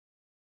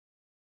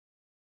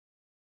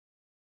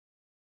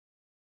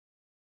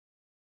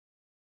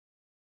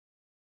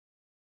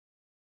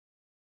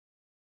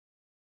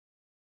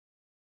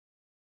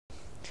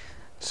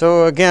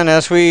So again,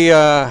 as we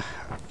are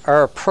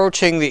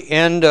approaching the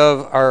end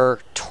of our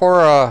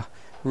Torah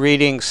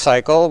reading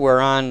cycle,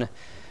 we're on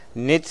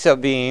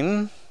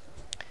Niztzabim,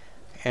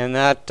 and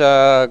that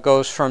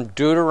goes from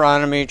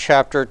Deuteronomy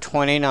chapter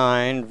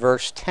 29,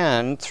 verse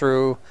 10,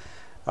 through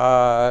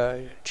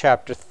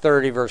chapter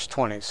 30, verse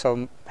 20.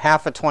 So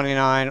half of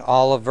 29,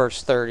 all of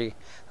verse 30,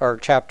 or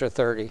chapter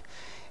 30.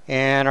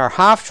 And our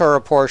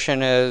Haftarah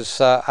portion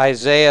is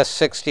Isaiah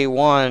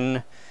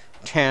 61,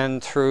 10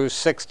 through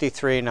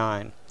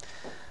 63:9.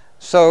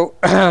 So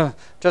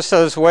just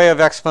as a way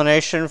of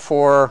explanation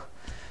for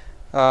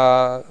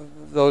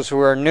those who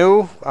are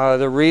new,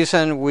 the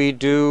reason we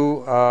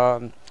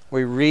do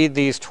we read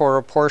these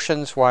Torah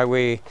portions, why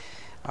we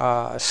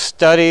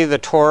study the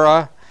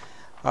Torah,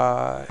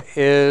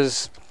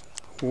 is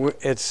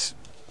it's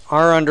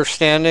our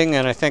understanding,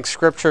 and I think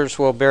scriptures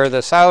will bear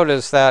this out,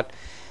 is that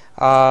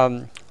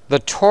the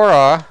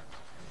Torah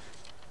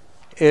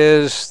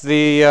is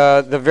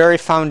the very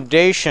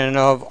foundation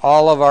of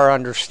all of our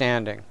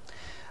understanding.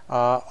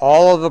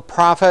 All of the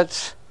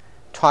prophets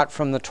taught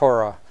from the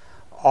Torah.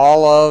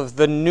 All of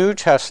the New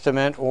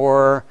Testament,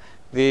 or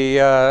the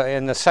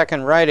in the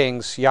second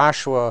writings,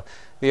 Yeshayahu,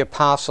 the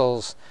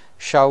apostles,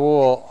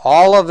 Sha'ul,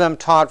 all of them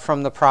taught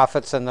from the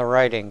prophets and the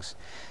writings.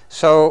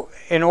 So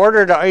in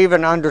order to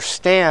even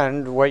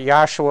understand what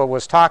Yeshayahu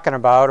was talking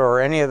about, or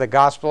any of the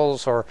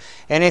Gospels, or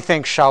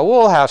anything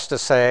Sha'ul has to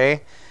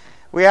say,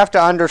 we have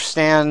to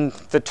understand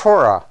the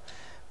Torah,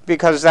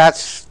 because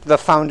that's the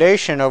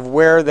foundation of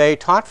where they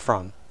taught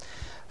from.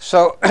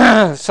 So,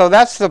 so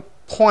that's the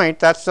point,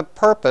 that's the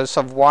purpose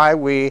of why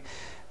we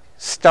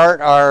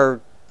start our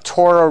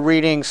Torah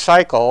reading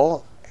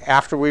cycle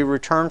after we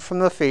return from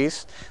the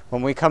feast.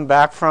 When we come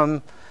back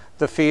from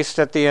the feast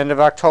at the end of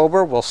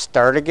October, we'll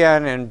start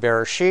again in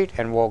Bereshit,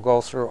 and we'll go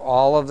through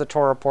all of the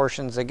Torah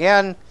portions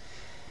again,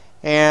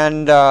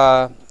 and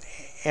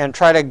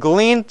try to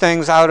glean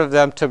things out of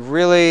them to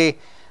really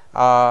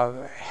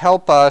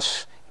help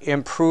us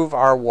improve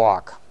our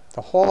walk.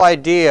 The whole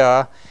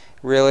idea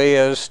really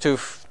is to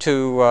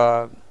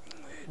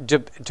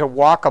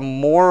walk a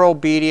more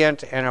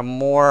obedient and a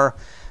more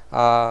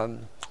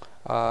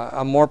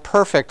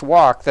perfect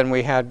walk than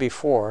we had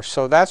before.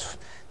 So that's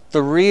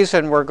the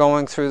reason we're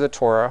going through the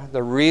Torah.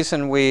 The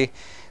reason we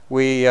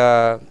we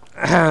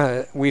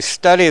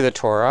study the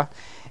Torah,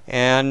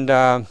 and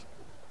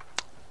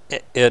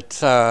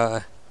it's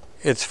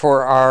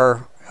for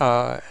our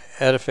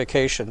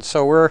edification.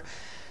 So we're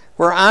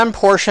on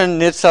portion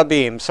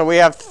Niztzabim. So we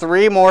have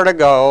 3 more to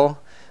go,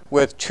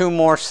 with 2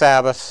 more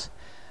Sabbaths.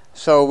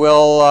 So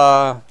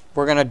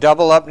we're going to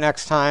double up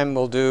next time.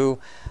 We'll do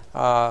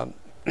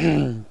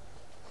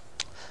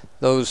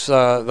those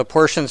the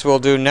portions we'll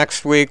do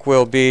next week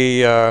will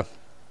be Wayelet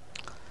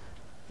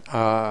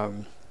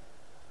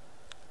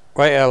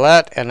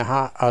and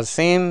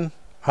Hazim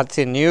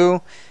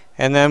Hatzinu,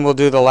 and then we'll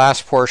do the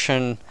last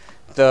portion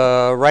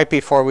right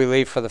before we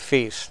leave for the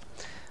feast.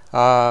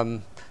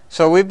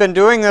 So we've been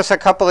doing this a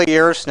couple of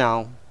years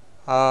now.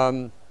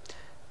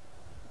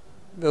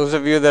 Those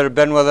of you that have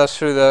been with us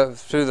through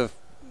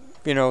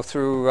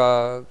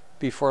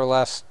before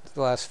last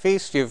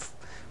feast, you've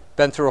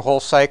been through a whole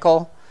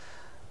cycle,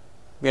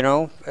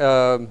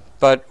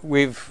 but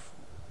we've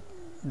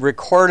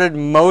recorded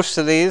most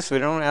of these. We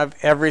don't have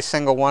every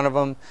single one of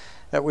them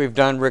that we've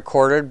done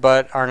recorded,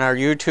 but on our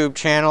YouTube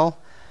channel,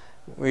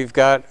 we've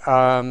got,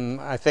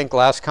 I think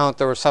last count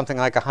there was something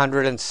like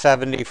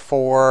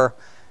 174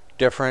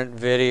 different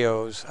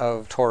videos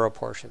of Torah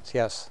portions.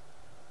 Yes?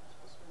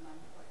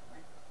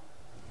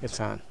 It's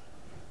on.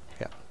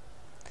 Yeah.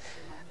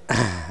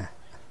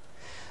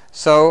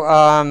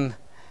 So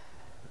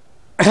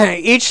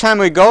each time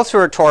we go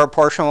through a Torah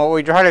portion, what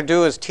we try to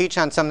do is teach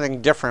on something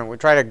different. We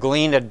try to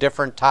glean a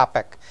different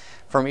topic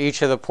from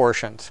each of the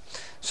portions.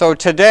 So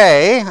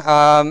today,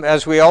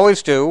 as we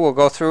always do, we'll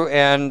go through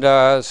and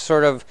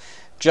sort of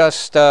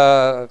just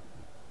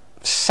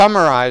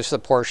summarize the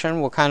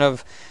portion. We'll kind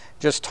of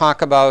just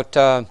talk about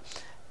the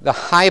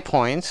high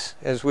points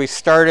as we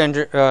start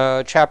in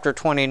chapter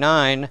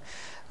 29,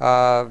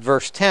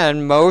 verse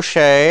 10.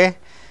 Mosheh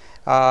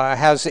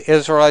has the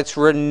Israelites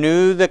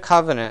renew the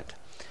covenant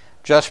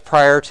just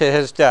prior to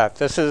his death.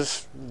 This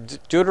is,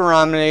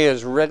 Deuteronomy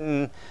is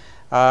written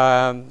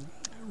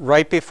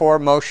right before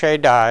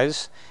Mosheh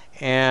dies,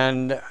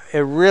 and it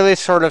really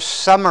sort of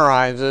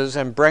summarizes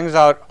and brings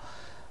out,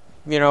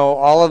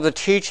 all of the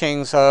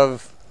teachings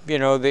of,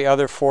 the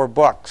other 4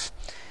 books.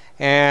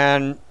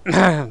 And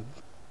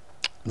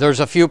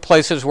there's a few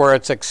places where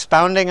it's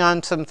expounding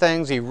on some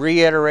things. He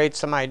reiterates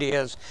some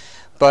ideas.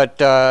 But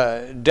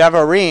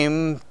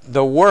Devardim,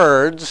 the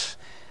words,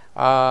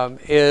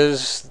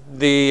 is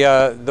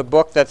the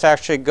book that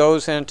actually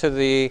goes into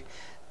the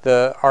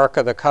Ark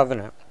of the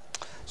Covenant.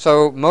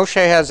 So Moshe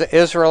has the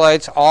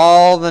Israelites,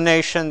 all the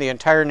nation, the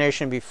entire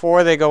nation,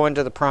 before they go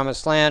into the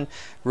Promised Land,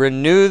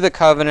 renew the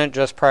covenant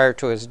just prior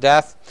to his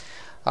death.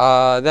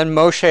 Then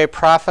Moshe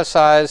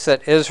prophesies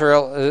that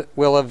Israel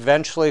will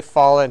eventually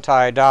fall into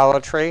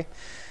idolatry,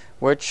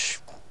 which,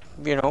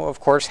 of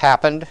course,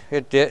 happened.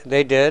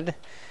 They did.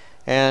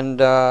 And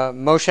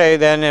Mosheh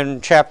then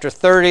in chapter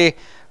 30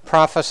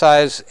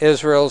 prophesies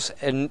Israel's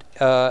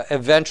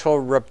eventual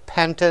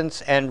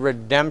repentance and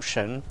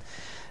redemption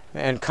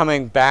and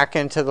coming back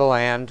into the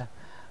land.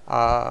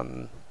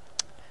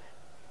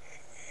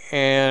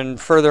 And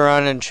further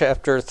on in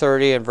chapter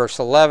 30 and verse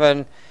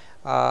 11,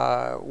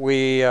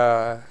 we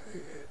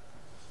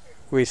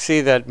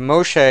see that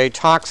Mosheh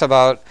talks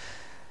about,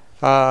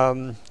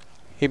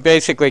 he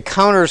basically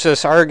counters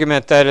this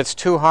argument that it's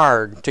too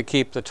hard to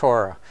keep the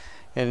Torah.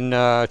 In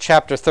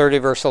chapter 30,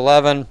 verse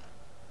 11,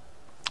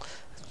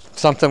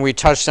 something we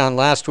touched on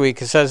last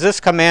week, it says,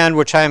 "This command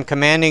which I am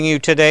commanding you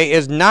today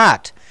is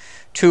not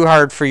too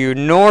hard for you,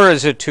 nor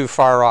is it too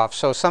far off."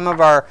 So some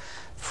of our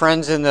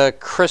friends in the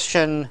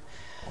Christian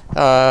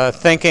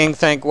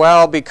think,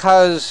 well,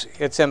 because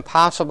it's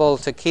impossible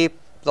to keep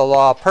the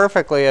law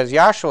perfectly as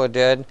Yahshua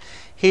did,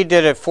 he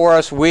did it for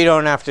us, we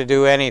don't have to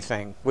do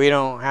anything. We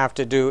don't have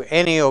to do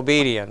any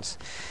obedience.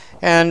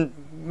 And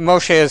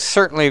Moshe is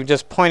certainly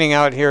just pointing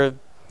out here,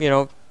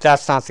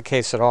 that's not the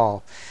case at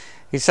all.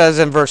 He says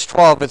in verse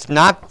 12, "It's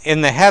not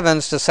in the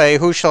heavens to say,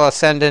 who shall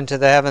ascend into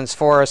the heavens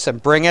for us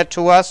and bring it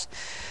to us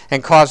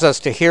and cause us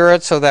to hear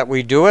it so that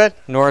we do it,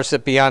 nor is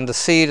it beyond the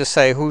sea to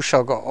say, who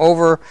shall go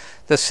over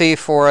the sea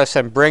for us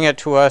and bring it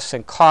to us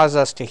and cause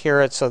us to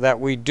hear it so that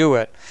we do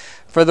it.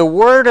 For the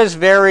word is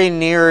very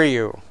near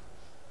you."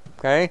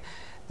 Okay?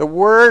 The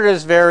word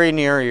is very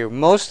near you.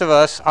 Most of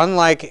us,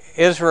 unlike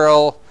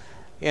Israel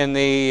in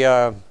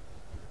the,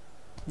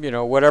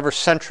 whatever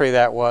century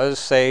that was,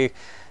 say,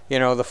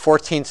 the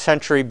 14th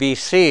century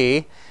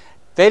BC,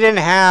 they didn't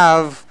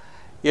have,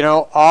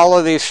 all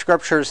of these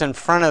scriptures in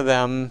front of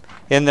them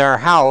in their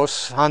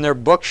house, on their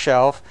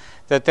bookshelf,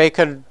 that they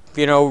could,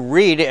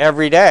 read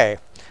every day,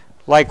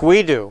 like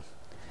we do.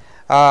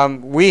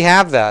 We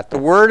have that. The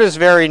word is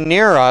very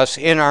near us,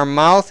 in our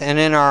mouth and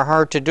in our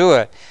heart to do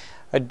it.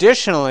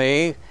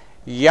 Additionally,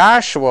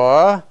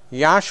 Yahshua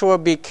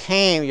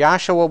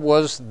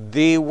was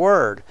the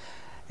Word,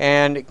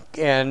 and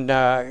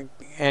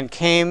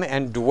came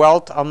and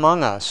dwelt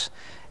among us,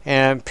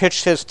 and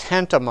pitched his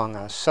tent among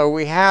us. So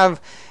we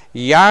have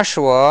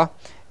Yahshua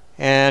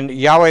and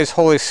Yahweh's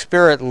Holy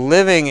Spirit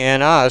living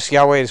in us,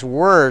 Yahweh's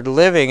Word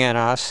living in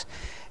us,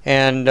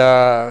 and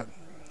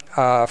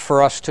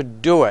for us to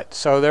do it.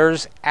 So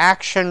there's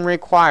action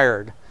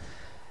required.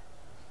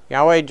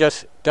 Yahweh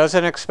just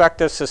doesn't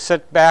expect us to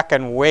sit back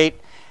and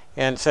wait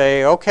and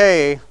say,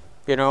 okay,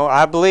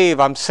 I believe,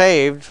 I'm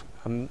saved,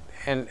 and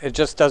it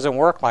just doesn't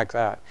work like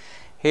that.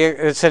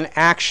 It's an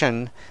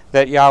action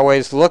that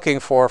Yahweh's looking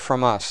for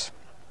from us.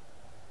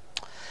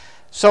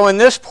 So in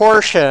this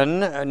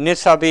portion,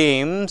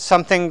 Niztzabim,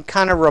 something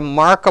kind of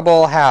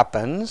remarkable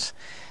happens,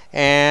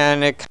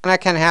 and it kind of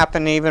can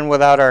happen even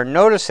without our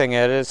noticing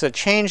it, is it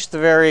changed the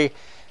very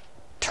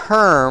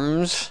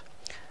terms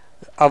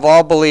of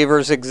all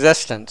believers'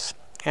 existence,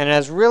 and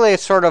has really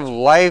sort of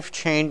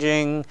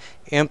life-changing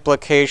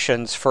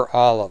implications for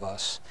all of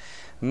us.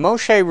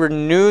 Mosheh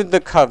renewed the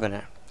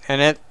covenant,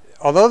 and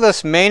although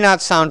this may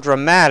not sound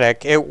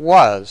dramatic, it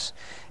was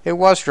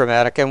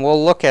dramatic, and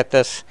we'll look at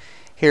this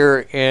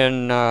here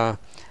in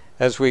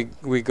as we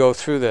go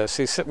through this.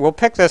 We'll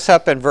pick this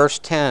up in verse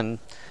 10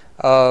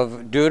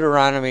 of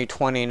Deuteronomy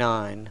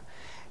 29,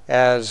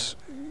 as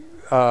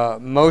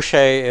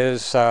Mosheh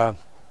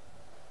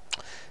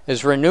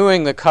is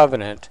renewing the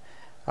covenant.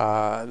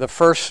 The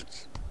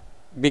first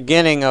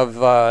beginning of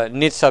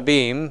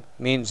Niztzabim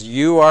means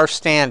you are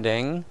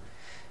standing,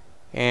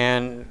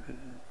 and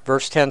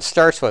verse 10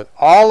 starts with,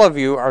 "All of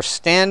you are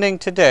standing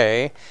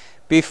today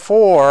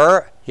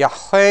before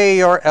Yahweh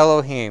your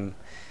Elohim,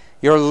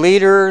 your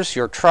leaders,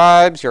 your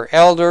tribes, your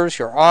elders,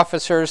 your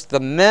officers,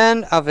 the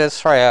men of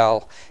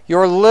Israel,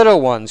 your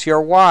little ones, your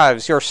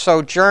wives, your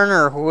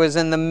sojourner who is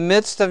in the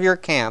midst of your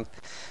camp,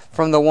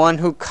 from the one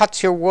who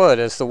cuts your wood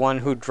as the one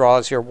who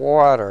draws your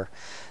water,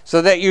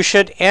 so that you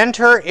should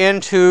enter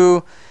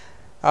into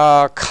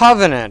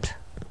covenant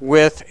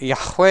with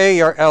Yahweh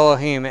your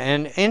Elohim,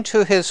 and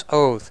into his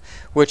oath,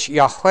 which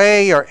Yahweh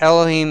your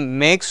Elohim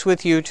makes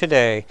with you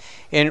today,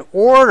 in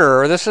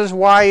order," this is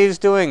why he's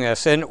doing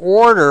this, "in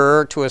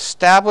order to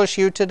establish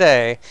you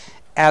today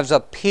as a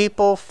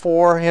people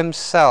for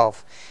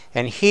himself,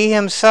 and he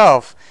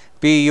himself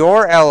be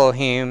your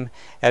Elohim,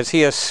 as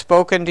he has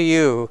spoken to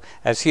you,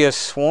 as he has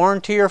sworn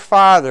to your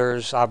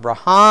fathers,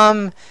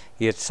 Abraham,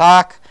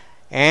 Yitzhak,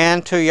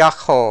 and to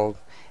Yaakov.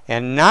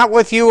 And not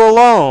with you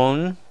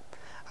alone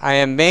I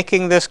am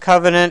making this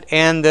covenant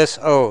and this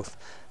oath,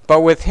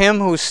 but with him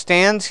who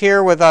stands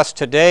here with us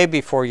today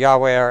before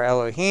Yahweh our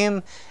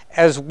Elohim,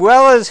 as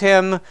well as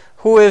him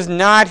who is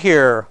not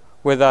here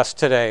with us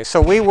today." So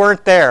we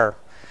weren't there.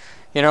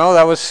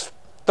 That was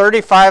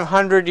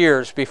 3,500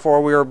 years before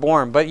we were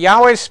born. But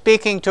Yahweh's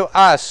speaking to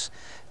us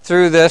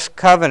through this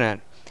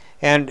covenant,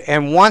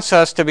 and wants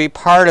us to be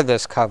part of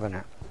this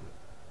covenant.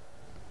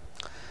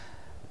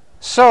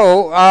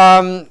 So,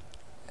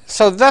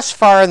 thus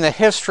far in the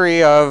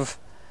history of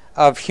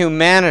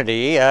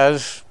humanity,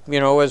 as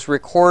is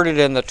recorded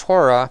in the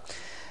Torah,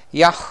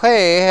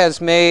 Yahweh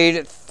has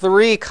made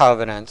 3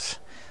 covenants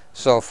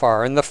so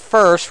far. And the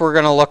first we're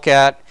going to look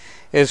at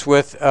is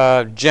with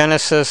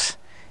Genesis,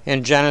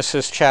 in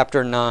Genesis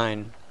chapter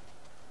 9.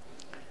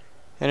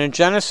 And in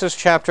Genesis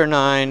chapter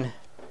 9,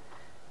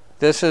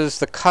 this is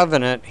the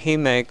covenant he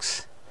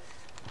makes,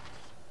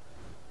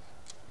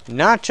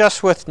 not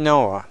just with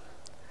Noah,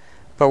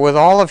 but with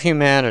all of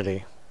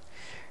humanity,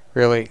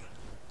 really.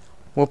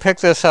 We'll pick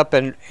this up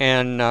in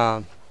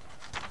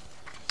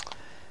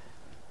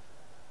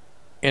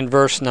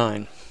verse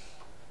 9.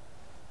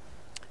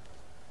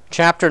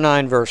 Chapter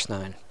 9, verse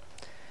 9.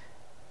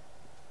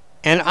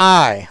 And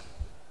I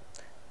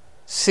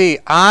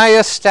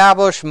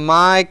establish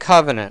my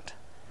covenant,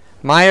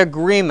 my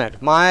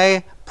agreement,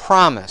 my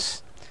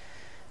promise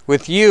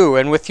with you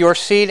and with your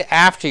seed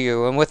after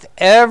you and with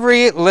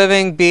every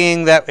living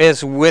being that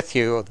is with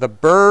you, the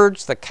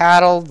birds, the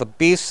cattle, the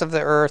beasts of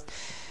the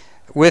earth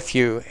with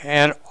you,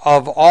 and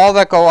of all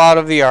that go out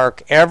of the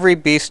ark, every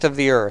beast of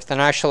the earth.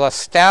 And I shall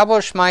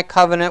establish my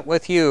covenant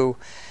with you,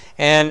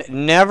 and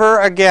never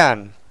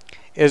again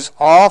is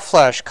all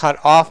flesh cut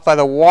off by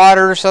the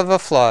waters of a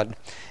flood,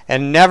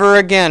 and never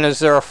again is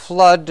there a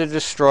flood to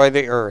destroy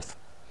the earth.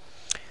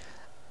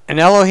 And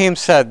Elohim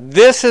said,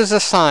 this is a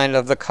sign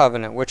of the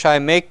covenant which I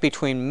make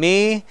between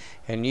me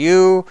and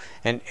you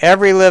and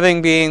every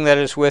living being that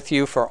is with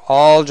you for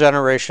all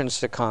generations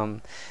to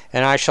come.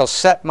 And I shall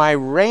set my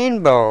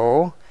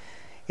rainbow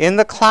in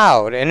the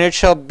cloud, and it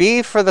shall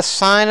be for the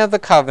sign of the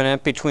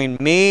covenant between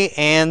me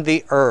and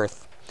the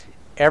earth.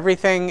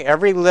 Everything,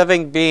 every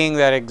living being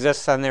that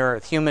exists on the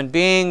earth, human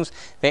beings,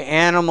 the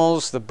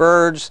animals, the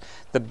birds,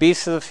 the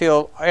beasts of the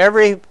field,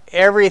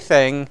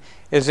 everything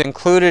is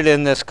included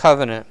in this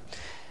covenant.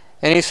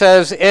 And he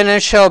says, and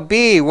it shall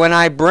be when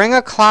I bring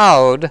a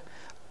cloud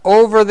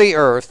over the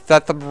earth,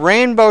 that the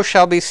rainbow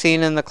shall be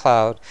seen in the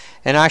cloud,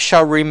 and I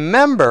shall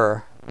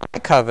remember my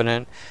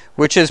covenant,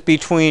 which is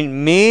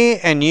between me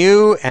and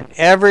you and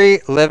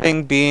every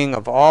living being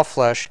of all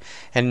flesh,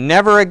 and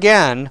never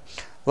again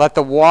let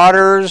the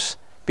waters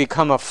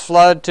become a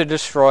flood to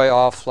destroy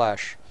all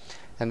flesh.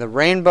 And the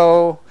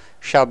rainbow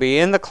shall be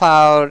in the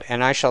cloud,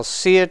 and I shall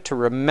see it to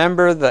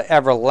remember the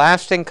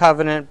everlasting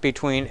covenant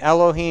between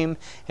Elohim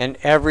and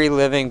every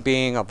living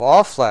being of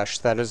all flesh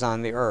that is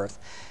on the earth.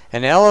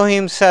 And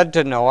Elohim said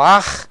to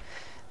Noah,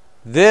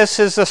 this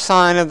is the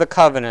sign of the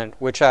covenant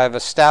which I have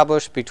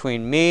established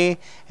between me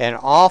and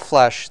all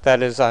flesh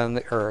that is on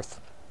the earth.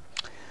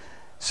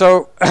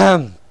 So,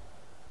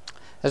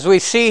 as we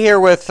see here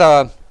with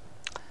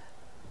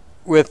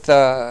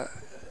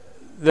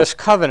this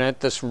covenant,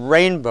 this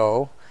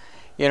rainbow,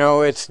 you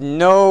know, it's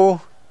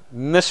no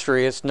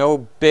mystery, it's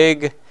no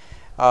big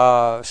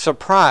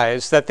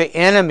surprise that the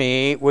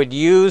enemy would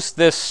use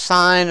this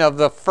sign of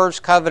the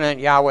first covenant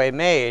Yahweh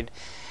made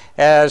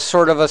as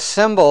sort of a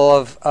symbol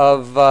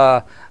of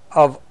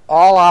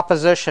all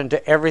opposition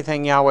to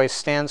everything Yahweh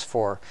stands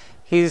for.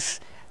 The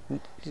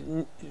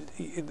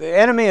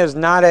enemy is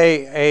not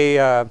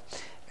a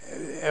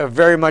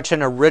very much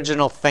an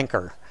original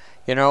thinker.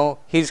 You know,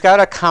 he's got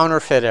to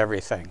counterfeit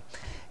everything.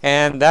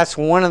 And that's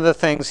one of the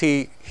things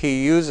he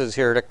uses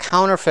here, to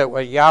counterfeit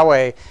what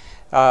Yahweh,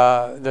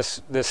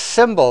 this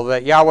symbol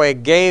that Yahweh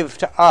gave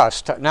to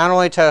us, not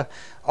only to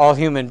all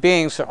human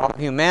beings, to all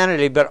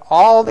humanity, but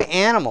all the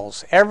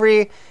animals,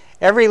 every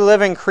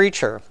living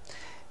creature.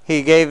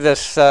 He gave this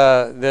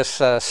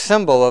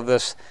symbol of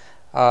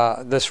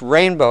this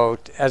rainbow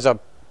as a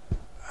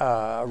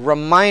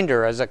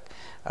reminder, as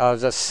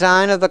a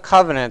sign of the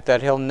covenant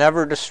that he'll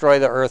never destroy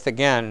the earth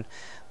again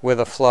with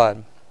a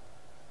flood.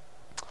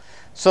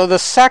 So the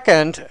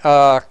second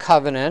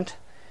covenant,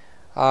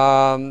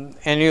 and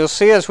you'll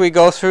see as we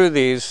go through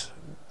these,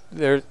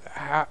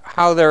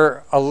 how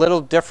they're a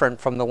little different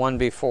from the one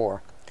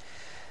before.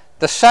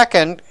 The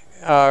second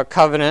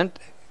covenant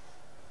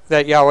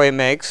that Yahweh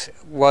makes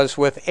was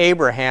with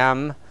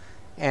Abraham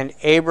and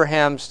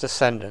Abraham's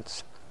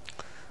descendants.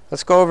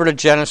 Let's go over to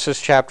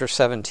Genesis chapter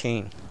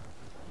 17.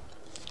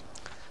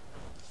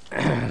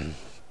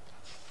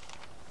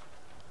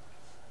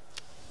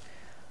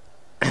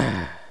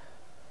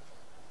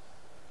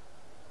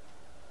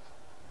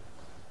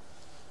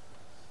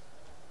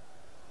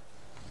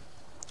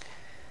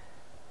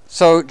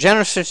 So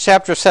Genesis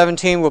chapter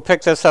 17, we'll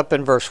pick this up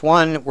in verse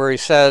 1, where he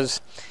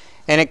says,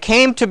 and it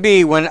came to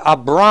be when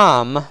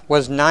Abram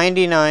was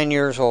 99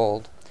 years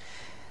old,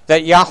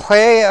 that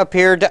Yahweh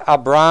appeared to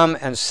Abram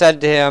and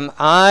said to him,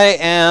 I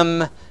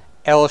am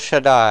El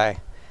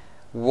Shaddai.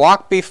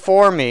 Walk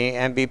before me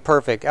and be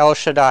perfect. El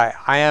Shaddai.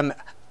 I am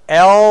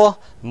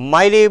El,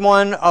 mighty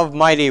one of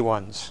mighty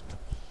ones.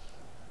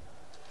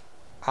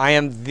 I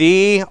am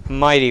the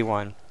mighty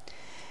one.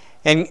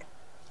 And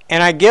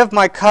I give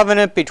my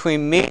covenant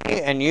between me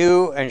and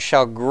you, and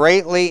shall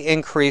greatly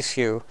increase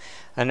you.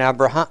 And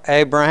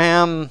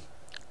Abram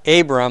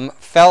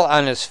fell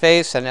on his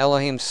face, and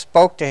Elohim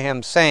spoke to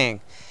him,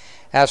 saying,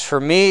 as for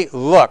me,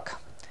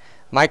 look,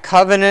 my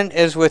covenant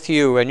is with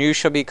you, and you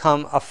shall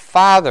become a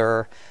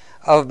father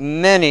of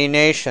many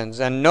nations.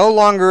 And no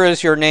longer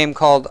is your name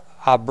called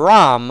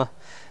Abram,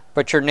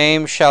 but your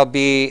name shall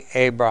be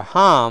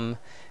Abraham,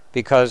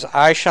 because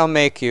I shall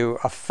make you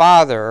a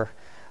father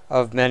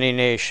of many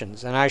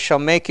nations, and I shall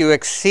make you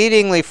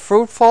exceedingly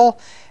fruitful,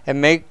 and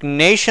make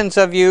nations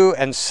of you,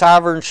 and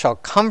sovereigns shall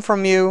come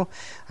from you.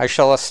 I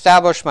shall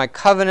establish my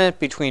covenant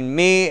between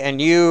me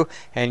and you,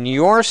 and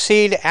your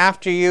seed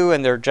after you,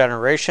 and their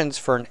generations,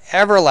 for an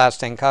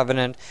everlasting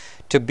covenant,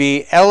 to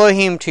be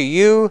Elohim to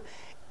you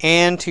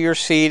and to your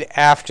seed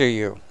after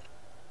you.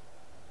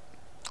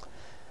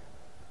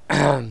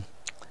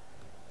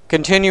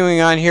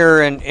 Continuing on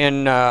here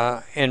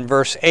in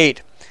verse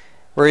 8,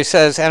 where he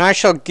says, and I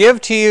shall give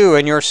to you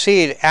and your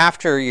seed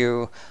after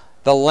you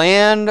the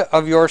land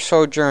of your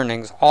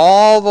sojournings,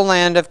 all the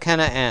land of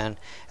Canaan,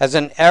 as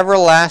an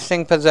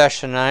everlasting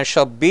possession, and I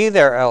shall be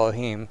their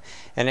Elohim.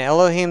 And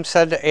Elohim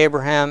said to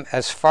Abraham,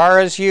 as far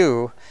as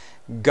you,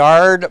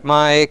 guard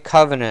my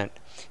covenant,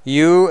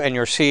 you and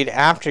your seed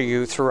after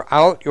you,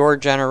 throughout your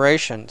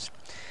generations.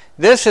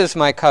 This is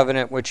my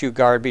covenant which you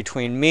guard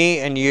between me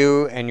and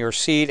you and your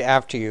seed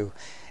after you.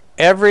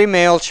 Every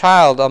male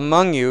child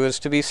among you is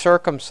to be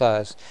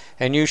circumcised,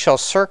 and you shall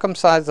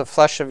circumcise the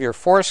flesh of your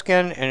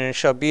foreskin, and it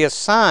shall be a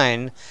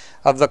sign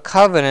of the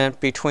covenant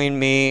between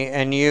me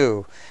and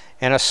you.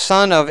 And a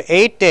son of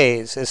 8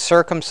 days is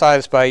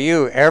circumcised by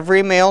you,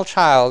 every male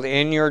child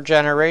in your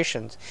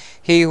generations.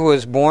 He who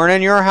is born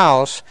in your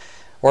house,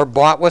 or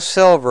bought with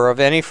silver of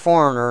any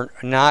foreigner,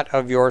 not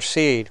of your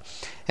seed.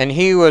 And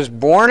he who is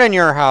born in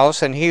your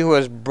house, and he who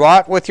is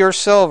bought with your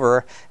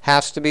silver,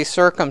 has to be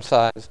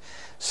circumcised.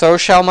 So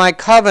shall my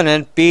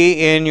covenant be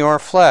in your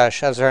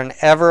flesh, as an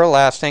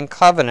everlasting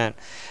covenant.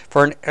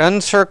 For an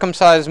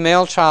uncircumcised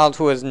male child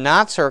who is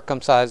not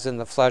circumcised in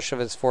the flesh of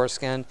his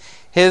foreskin,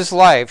 his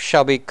life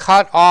shall be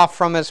cut off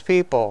from his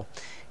people.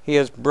 He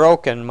has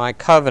broken my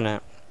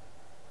covenant.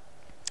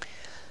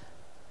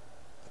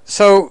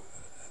 So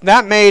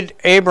that made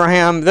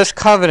Abraham, this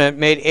covenant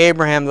made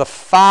Abraham the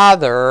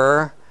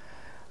father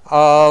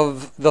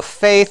of the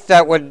faith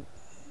that would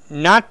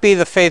not be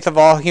the faith of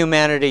all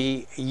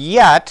humanity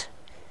yet.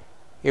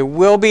 It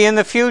will be in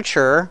the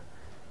future.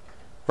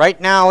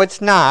 Right now it's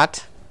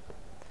not.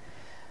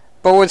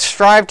 But would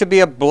strive to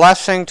be a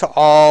blessing to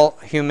all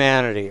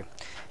humanity.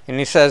 And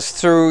he says,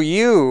 through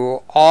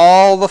you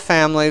all the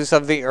families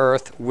of the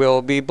earth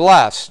will be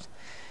blessed.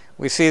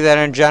 We see that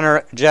in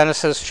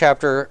Genesis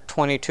chapter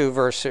 22,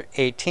 verse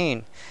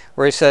 18,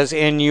 where he says,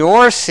 in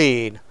your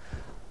seed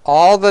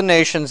all the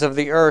nations of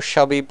the earth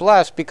shall be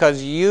blessed,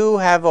 because you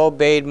have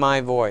obeyed my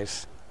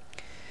voice.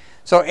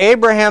 So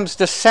Abraham's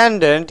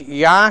descendant,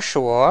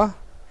 Yeshua,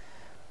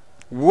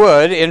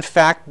 would in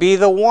fact be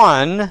the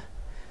one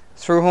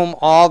through whom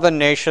all the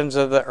nations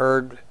of the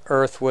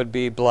earth would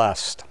be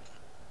blessed.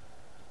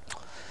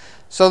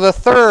 So the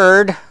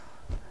third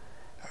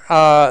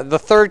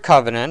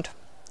covenant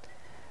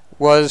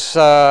was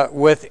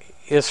with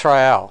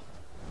Yisrael,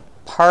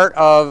 part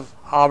of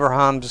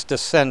Abraham's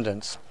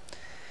descendants.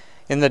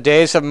 In the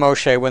days of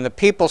Mosheh, when the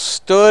people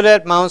stood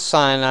at Mount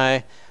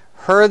Sinai,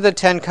 heard the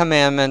 10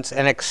 Commandments,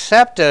 and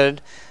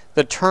accepted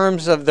the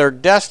terms of their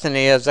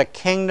destiny as a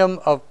kingdom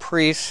of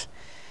priests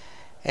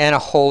and a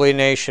holy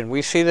nation.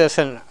 We see this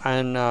in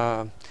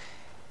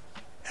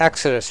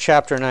Exodus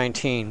chapter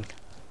 19.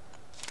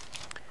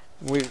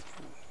 We've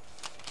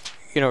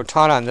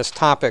taught on this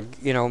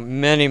topic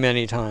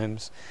many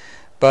times,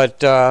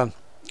 but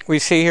we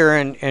see here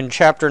in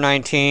chapter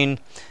 19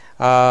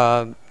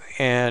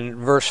 and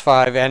verse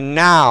 5, and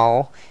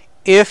now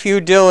if you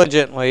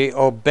diligently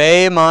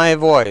obey my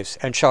voice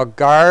and shall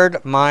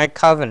guard my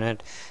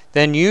covenant,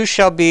 then you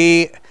shall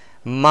be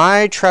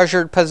my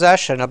treasured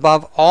possession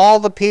above all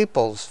the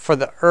peoples, for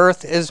the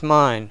earth is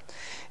mine.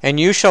 And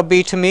you shall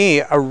be to me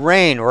a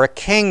reign, or a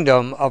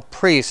kingdom of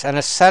priests, and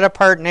a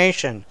set-apart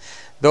nation.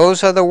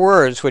 Those are the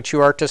words which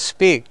you are to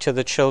speak to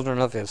the children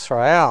of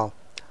Israel.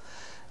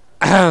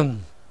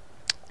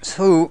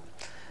 So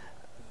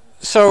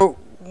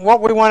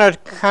what we want to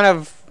kind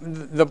of,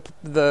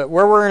 where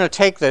we're going to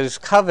take those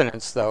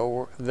covenants,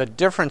 though, the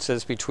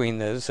differences between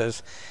these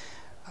is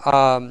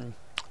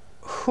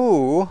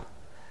who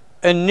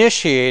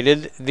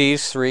initiated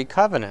these 3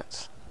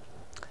 covenants.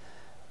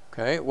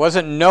 Okay, it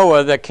wasn't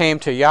Noah that came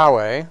to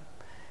Yahweh.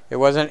 It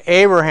wasn't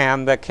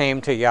Abraham that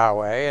came to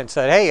Yahweh and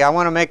said, hey, I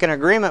want to make an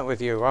agreement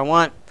with you. I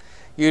want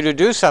you to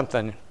do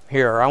something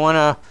here. I want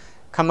to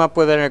come up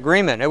with an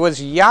agreement. It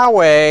was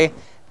Yahweh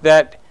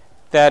that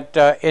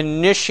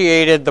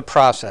initiated the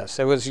process.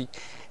 It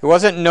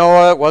wasn't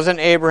Noah, it wasn't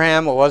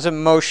Abraham, it wasn't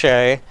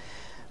Mosheh,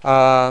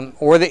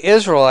 or the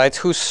Israelites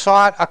who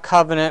sought a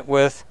covenant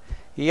with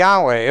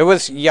Yahweh. It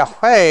was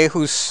Yahweh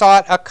who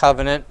sought a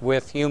covenant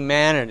with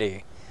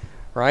humanity,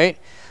 right?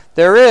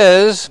 There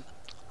is,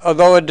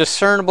 although a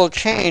discernible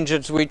change,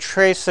 as we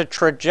trace the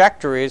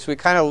trajectories, we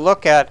kind of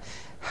look at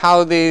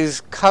how these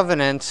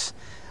covenants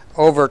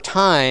over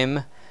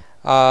time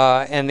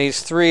and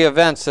these 3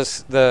 events,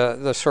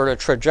 the sort of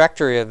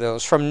trajectory of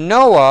those. From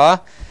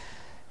Noah,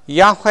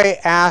 Yahweh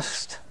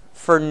asked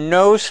for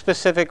no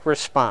specific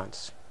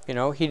response.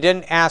 He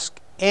didn't ask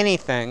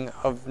anything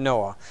of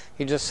Noah.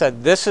 He just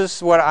said, this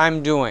is what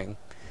I'm doing.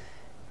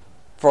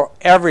 for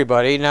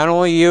everybody, not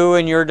only you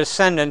and your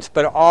descendants,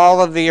 but all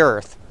of the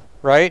earth,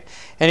 right?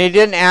 And he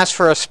didn't ask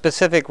for a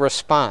specific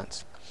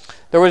response.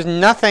 There was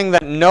nothing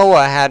that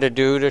Noah had to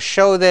do to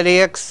show that he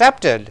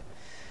accepted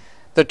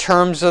the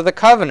terms of the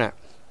covenant.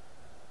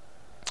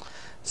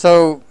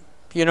 So,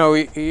 you know,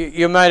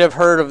 you might have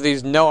heard of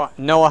these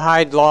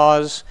Noahide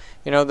laws,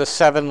 you know, the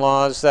 7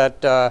 laws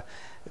that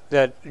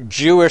that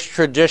Jewish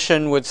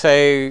tradition would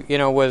say, you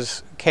know,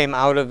 came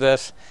out of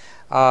this.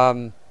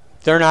 They're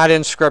not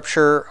in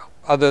Scripture,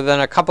 other than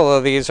a couple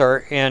of these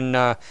are in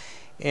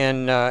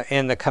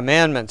the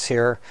commandments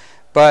here.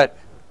 But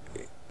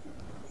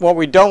what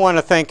we don't want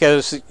to think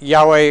is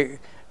Yahweh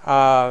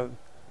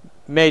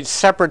made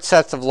separate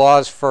sets of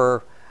laws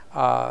for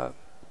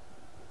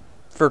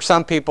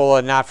some people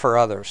and not for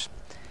others,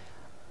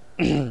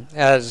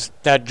 as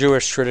that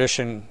Jewish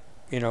tradition,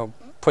 you know,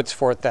 puts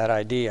forth that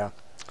idea.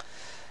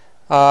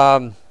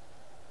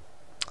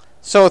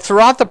 So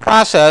throughout the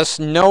process,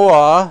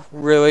 Noah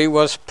really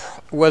was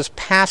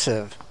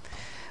passive.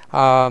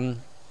 You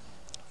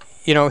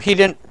know, he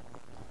didn't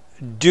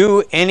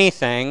do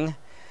anything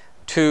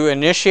to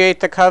initiate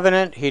the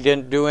covenant. He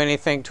didn't do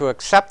anything to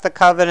accept the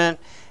covenant.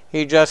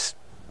 He just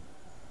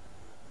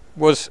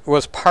was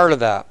part of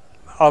that,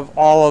 of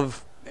all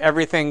of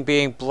everything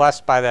being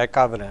blessed by that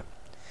covenant.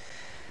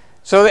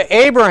 So the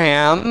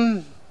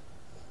Abraham,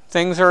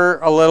 things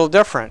are a little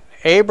different.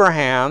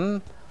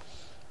 Abraham,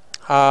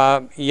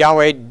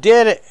 Yahweh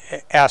did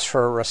ask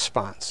for a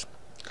response,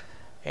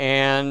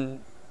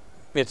 and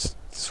it's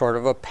sort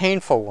of a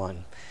painful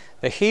one.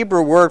 The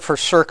Hebrew word for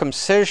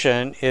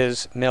circumcision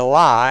is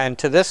milah, and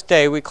to this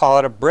day we call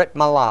it a brit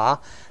milah.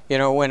 You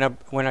know,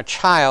 when a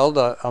child,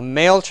 a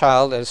male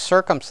child, is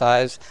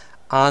circumcised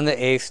on the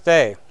 8th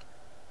day.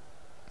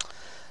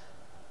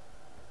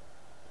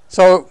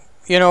 So,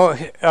 you know,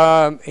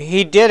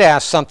 he did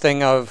ask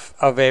something of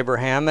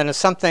Abraham, and it's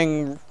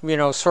something, you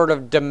know, sort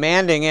of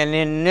demanding an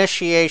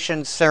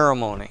initiation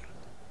ceremony.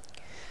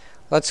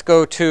 Let's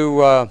go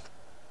to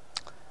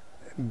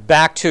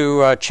back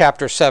to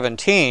chapter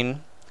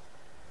 17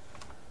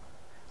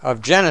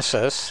 of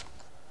Genesis,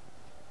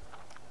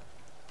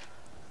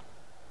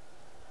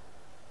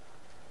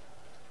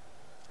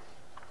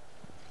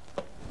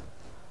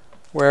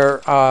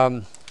 where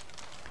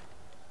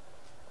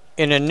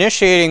in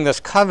initiating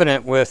this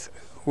covenant with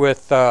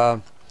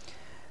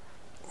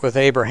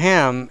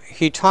Abraham,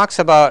 he talks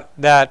about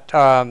that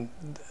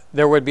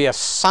there would be a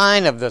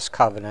sign of this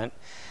covenant,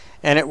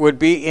 and it would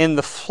be in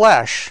the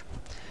flesh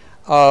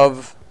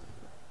of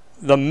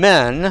the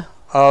men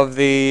of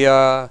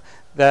the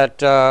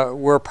that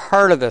were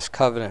part of this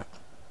covenant.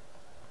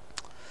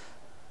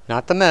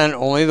 Not the men,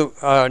 only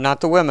the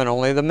not the women,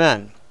 only the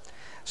men.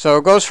 So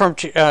it goes from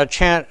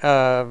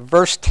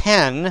verse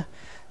 10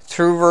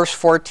 through verse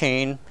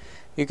 14.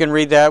 You can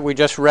read that. We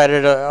just read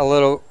it a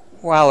little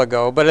while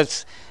ago. But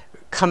it's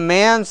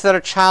commands that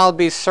a child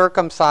be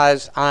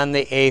circumcised on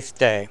the 8th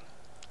day.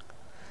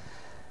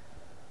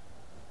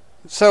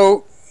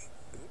 So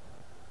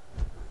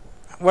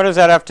what does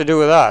that have to do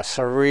with us?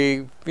 Are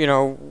we, you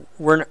know,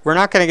 we're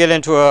not going to get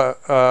into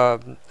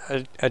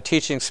a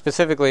teaching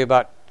specifically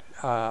about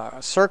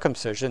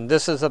circumcision.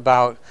 This is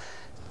about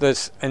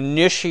this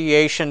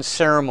initiation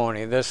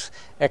ceremony, this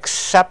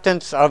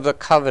acceptance of the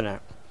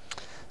covenant.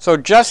 So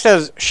just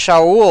as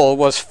Sha'ul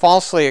was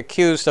falsely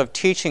accused of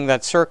teaching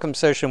that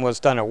circumcision was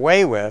done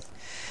away with,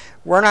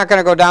 we're not going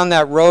to go down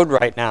that road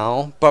right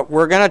now, but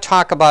we're going to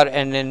talk about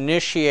an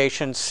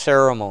initiation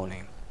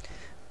ceremony.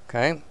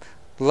 Okay?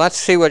 Let's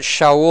see what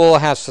Sha'ul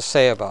has to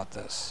say about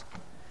this.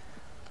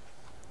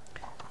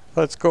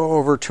 Let's go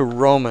over to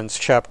Romans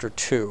chapter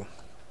 2.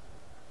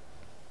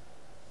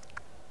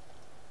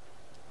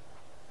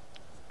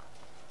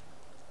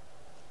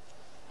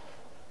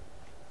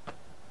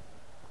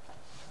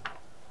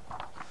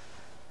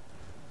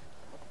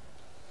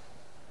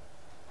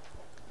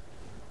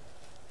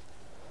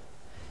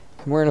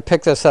 We're going to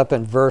pick this up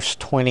in verse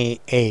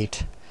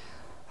 28.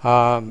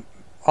 All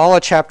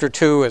of chapter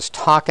 2 is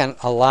talking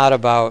a lot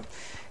about,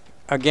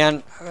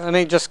 again, let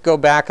me just go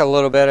back a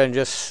little bit and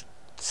just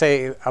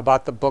say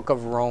about the book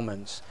of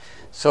Romans.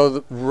 So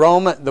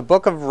the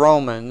book of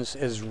Romans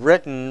is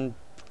written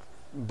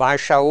by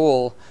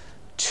Sha'ul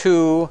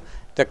to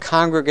the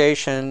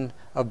congregation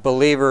of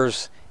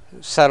believers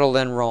settled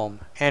in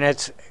Rome. And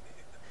it's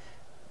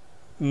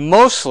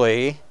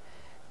mostly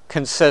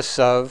consists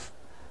of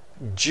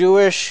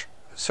Jewish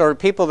sort of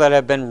people that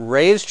have been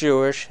raised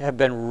Jewish, have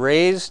been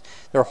raised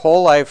their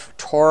whole life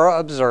Torah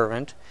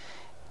observant,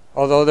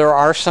 although there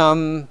are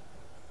some,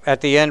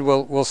 at the end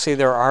we'll see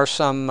there are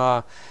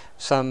some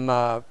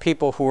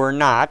people who are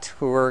not,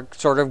 who are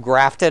sort of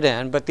grafted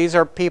in, but these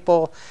are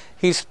people,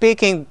 he's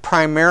speaking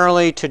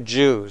primarily to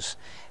Jews,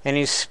 and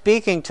he's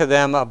speaking to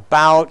them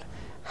about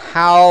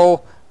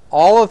how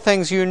all the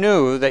things you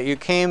knew that you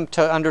came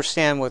to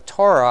understand with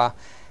Torah,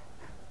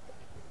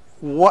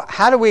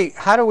 how do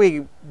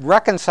we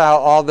reconcile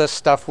all this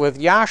stuff with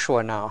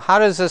Yahshua now? How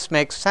does this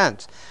make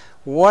sense?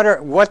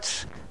 How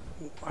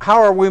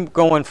are we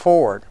going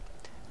forward?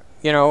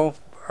 You know,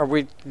 are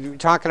we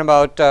talking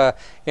about,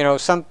 you know,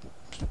 some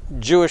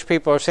Jewish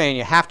people are saying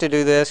you have to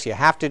do this, you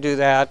have to do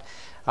that,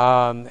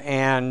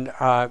 and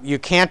you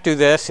can't do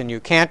this and you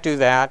can't do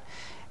that.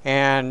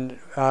 And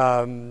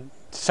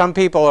some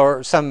people,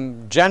 or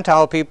some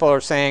Gentile people,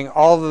 are saying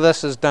all of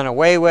this is done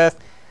away with.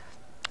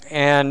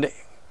 And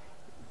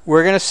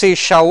we're going to see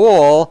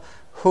Sha'ul,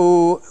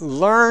 who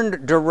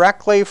learned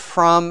directly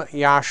from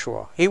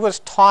Yahshua. He was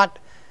taught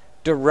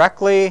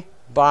directly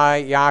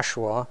by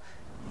Yahshua,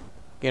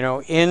 you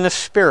know, in the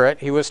Spirit.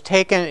 He was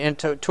taken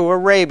to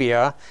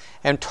Arabia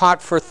and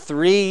taught for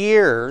 3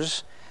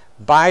 years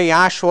by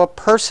Yahshua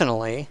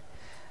personally.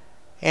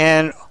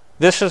 And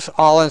this is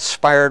all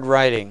inspired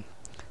writing.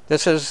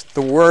 This is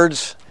the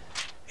words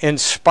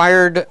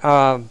inspired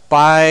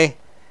by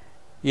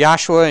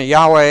Yahshua and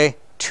Yahweh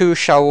to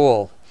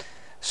Sha'ul.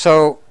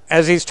 So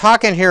as he's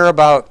talking here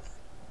about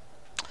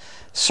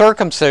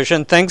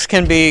circumcision, things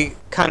can be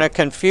kind of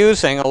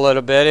confusing a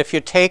little bit if you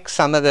take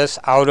some of this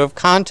out of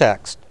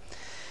context.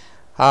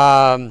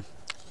 And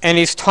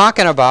he's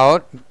talking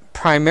about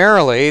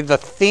primarily the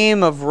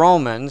theme of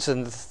Romans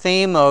and the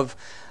theme of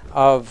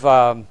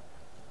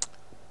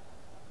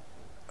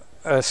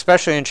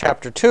especially in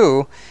chapter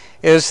 2,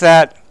 is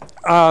that,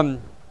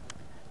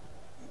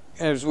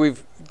 as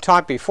we've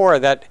taught before,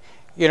 that,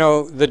 you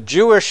know, the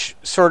Jewish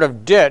sort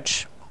of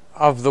ditch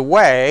of the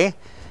way,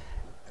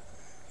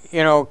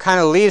 you know, kind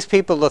of leads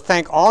people to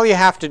think all you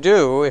have to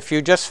do, if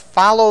you just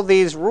follow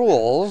these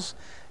rules,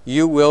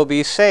 you will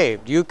be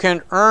saved. You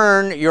can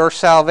earn your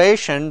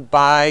salvation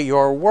by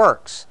your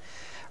works,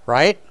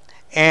 right?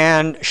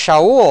 And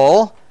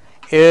Sha'ul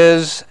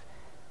is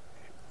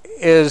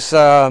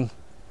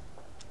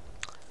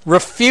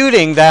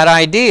refuting that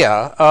idea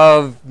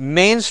of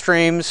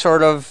mainstream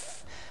sort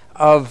of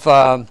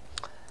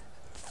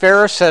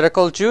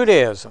Pharisaical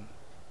Judaism,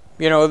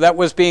 you know, that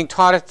was being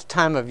taught at the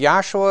time of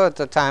Yahshua, at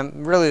the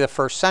time, really the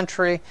 1st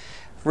century,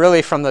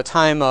 really from the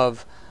time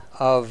of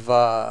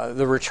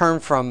the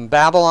return from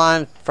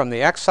Babylon, from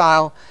the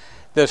exile.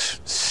 This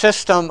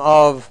system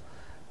of,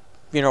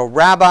 you know,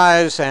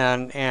 rabbis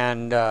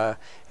and the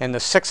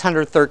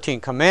 613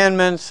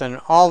 commandments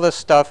and all this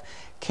stuff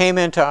came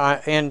into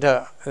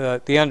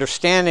the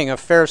understanding of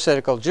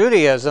Pharisaical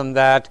Judaism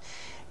that,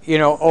 you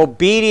know,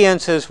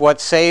 obedience is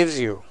what saves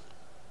you.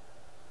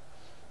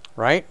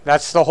 Right?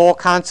 That's the whole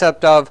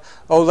concept of,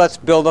 oh, let's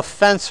build a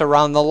fence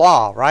around the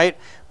law, right?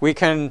 We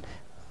can,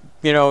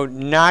 you know,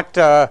 not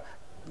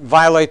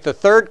violate the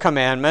 3rd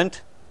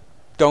commandment,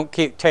 don't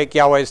take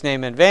Yahweh's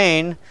name in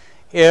vain,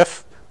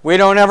 if we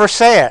don't ever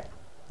say it,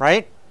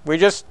 right? We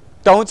just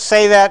don't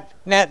say that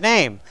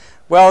name.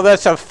 Well,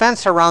 that's a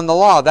fence around the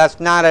law. That's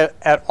not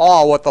at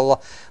all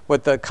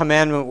what the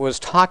commandment was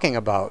talking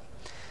about.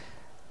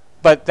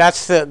 But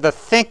that's the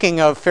thinking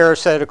of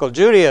Pharisaical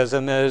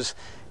Judaism is,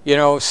 you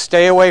know,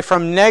 stay away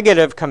from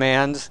negative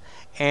commands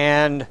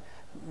and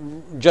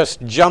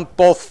just jump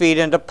both feet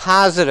into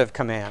positive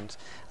commands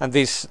of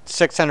these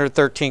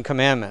 613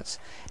 commandments.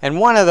 And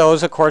one of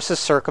those, of course, is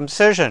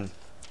circumcision.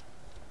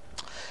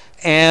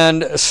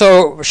 And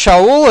so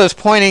Sha'ul is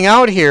pointing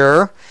out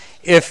here,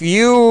 if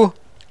you,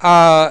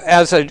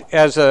 as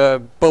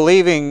a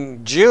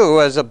believing Jew,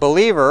 as a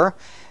believer,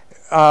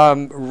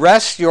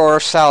 rest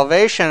your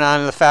salvation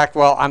on the fact,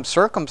 well, I'm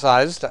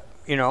circumcised,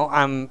 you know,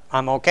 I'm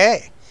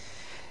okay.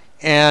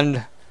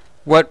 And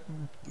what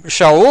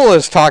Sha'ul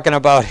is talking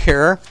about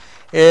here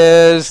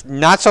is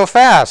not so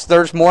fast.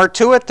 There's more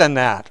to it than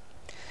that.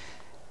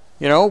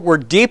 You know, we're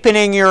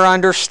deepening your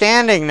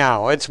understanding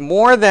now. It's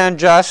more than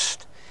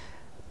just,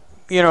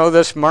 you know,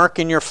 this mark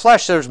in your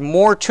flesh. There's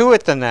more to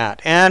it than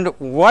that. And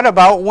what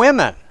about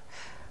women?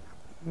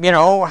 You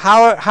know,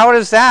 how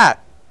does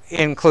that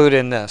include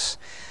in this?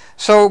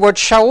 So what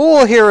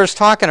Sha'ul here is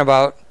talking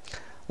about,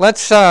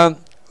 let's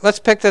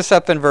pick this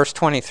up in verse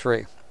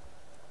 23.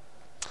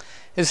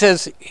 It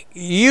says,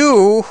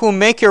 you who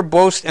make your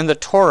boast in the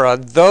Torah,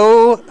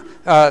 though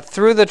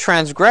through the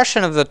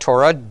transgression of the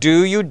Torah,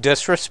 do you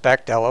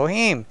disrespect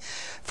Elohim?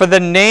 For the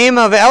name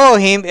of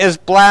Elohim is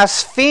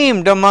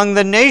blasphemed among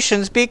the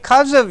nations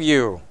because of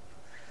you.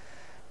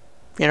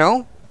 You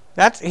know,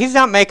 he's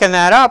not making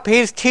that up.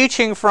 He's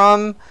teaching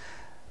from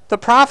the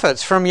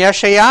prophets, from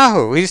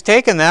Yeshayahu. He's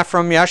taken that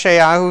from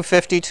Yeshayahu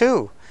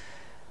 52,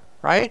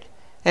 right?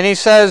 And he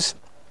says,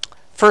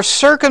 for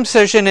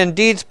circumcision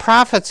indeed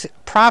profits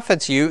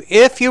you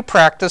if you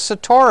practice the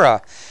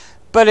Torah.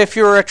 But if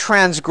you're a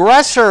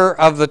transgressor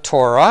of the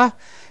Torah,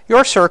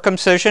 your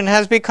circumcision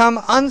has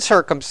become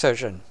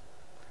uncircumcision.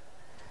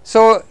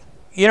 So,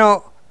 you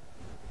know,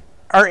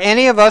 are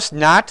any of us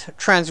not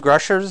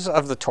transgressors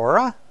of the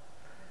Torah?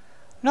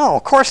 No,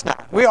 of course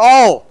not. We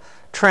all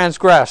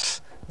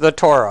transgress the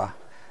Torah,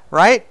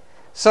 right?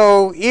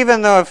 So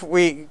even though if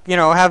we, you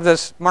know, have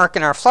this mark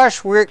in our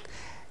flesh,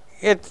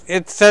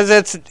 it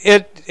says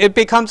it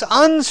becomes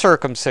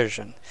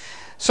uncircumcision.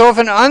 So if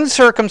an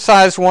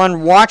uncircumcised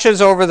one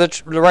watches over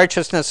the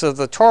righteousness of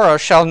the Torah,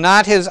 shall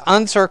not his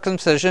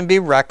uncircumcision be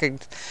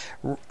reckoned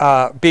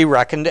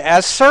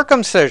as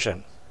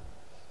circumcision?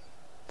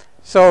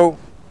 So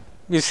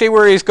you see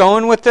where he's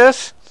going with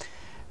this?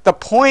 the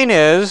point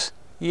is,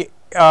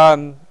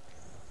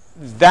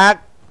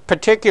 that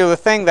particular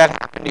thing that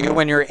happened to you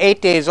when you're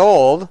 8 days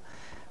old,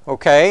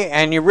 okay,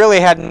 and you really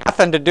had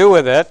nothing to do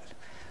with it,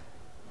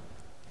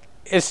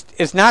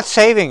 is not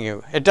saving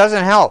you. It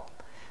doesn't help.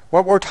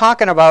 What we're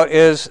talking about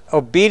is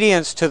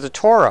obedience to the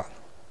Torah.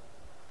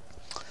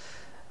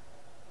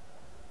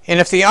 And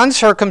if the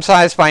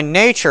uncircumcised by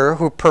nature,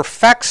 who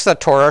perfects the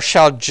Torah,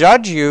 shall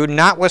judge you,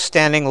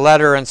 notwithstanding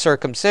letter and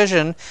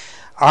circumcision,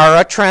 are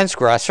a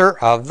transgressor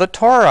of the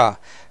Torah.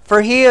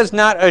 For he is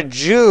not a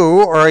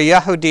Jew or a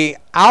Yehudi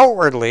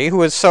outwardly,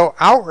 who is so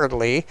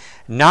outwardly,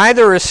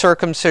 neither is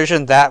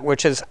circumcision that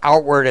which is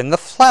outward in the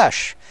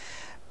flesh.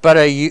 But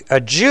a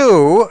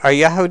Jew, a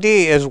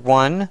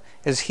Yehudi,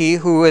 is he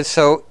who is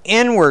so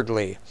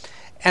inwardly,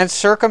 and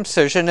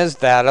circumcision is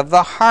that of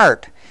the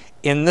heart,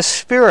 in the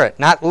spirit,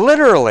 not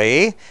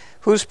literally,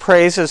 whose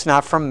praise is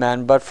not from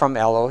men, but from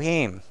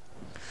Elohim.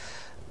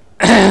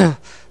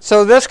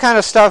 So this kind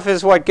of stuff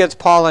is what gets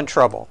Paul in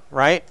trouble,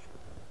 right?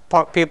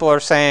 People are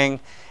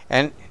saying,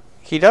 and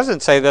he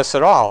doesn't say this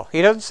at all.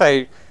 He doesn't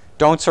say,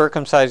 don't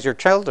circumcise your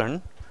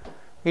children.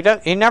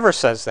 He never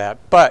says that.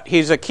 But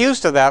he's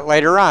accused of that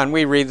later on.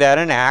 We read that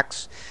in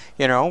Acts,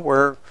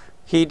 where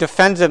he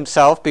defends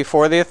himself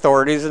before the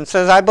authorities and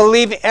says, I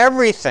believe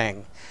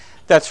everything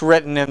that's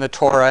written in the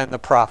Torah and the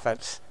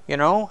prophets,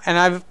 and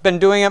I've been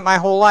doing it my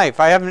whole life.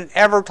 I haven't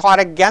ever taught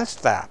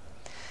against that.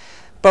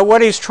 But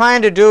what he's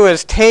trying to do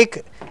is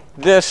take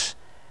this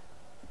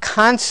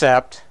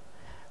concept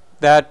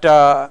that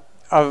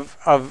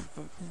of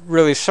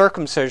really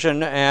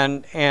circumcision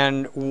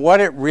and what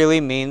it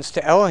really means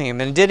to Elohim.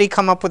 And did he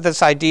come up with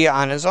this idea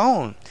on his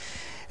own?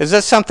 Is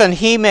this something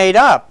he made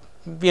up?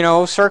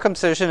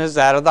 Circumcision is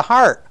that of the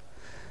heart.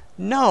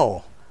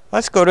 No.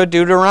 Let's go to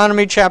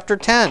Deuteronomy chapter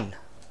 10.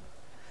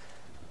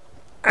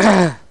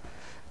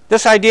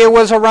 This idea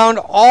was around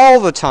all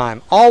the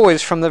time,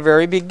 always from the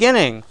very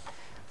beginning.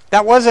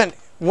 That wasn't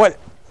what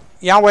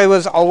Yahweh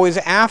was always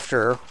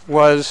after,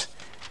 was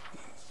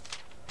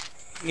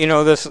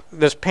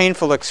this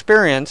painful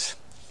experience,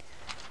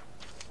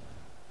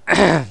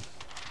 and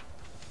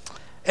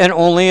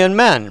only in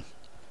men.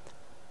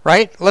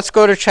 Right? Let's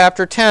go to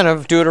chapter 10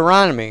 of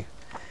Deuteronomy,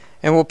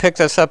 and we'll pick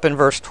this up in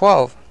verse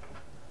 12.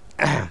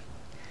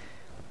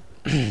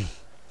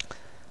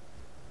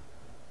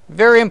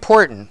 Very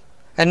important.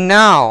 And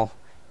now,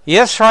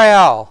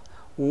 Yisrael,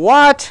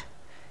 what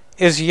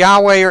is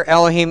Yahweh or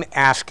Elohim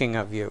asking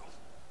of you?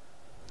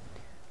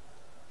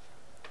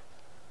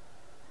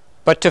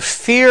 But to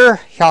fear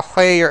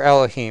Yahweh your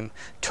Elohim,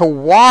 to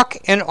walk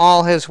in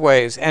all his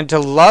ways, and to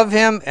love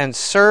him and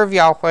serve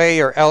Yahweh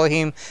your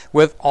Elohim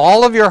with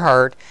all of your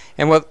heart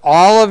and with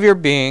all of your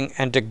being,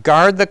 and to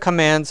guard the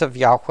commands of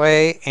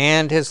Yahweh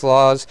and his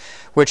laws,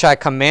 which I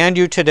command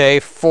you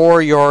today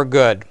for your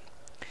good.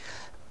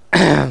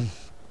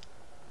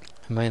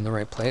 Am I in the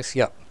right place?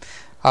 Yep.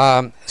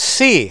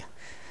 See.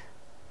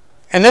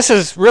 And this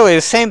is really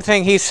the same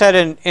thing he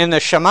said in the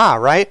Shema,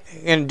 right?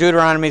 In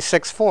Deuteronomy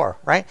 6:4,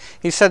 right?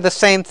 He said the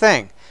same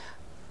thing.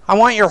 I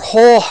want your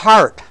whole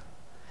heart.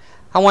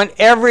 I want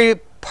every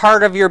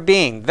part of your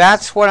being.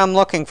 That's what I'm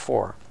looking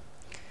for.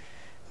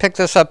 Pick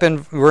this up,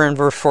 we're in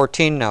verse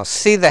 14 now.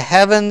 See, the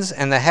heavens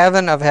and the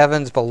heaven of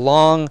heavens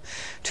belong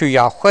to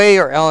Yahweh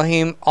or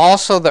Elohim,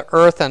 also the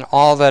earth and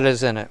all that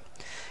is in it.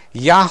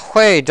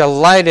 Yahweh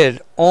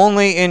delighted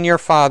only in your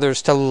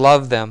fathers to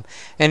love them,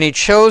 and he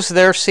chose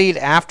their seed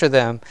after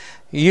them,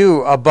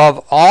 you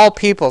above all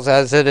peoples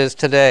as it is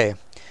today.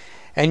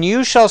 And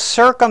you shall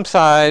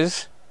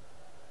circumcise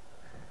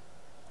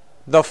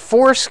the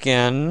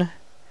foreskin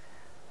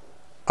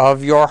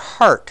of your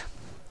heart,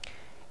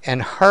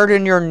 and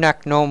harden your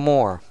neck no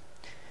more.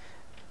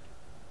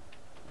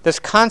 This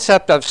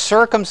concept of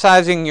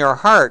circumcising your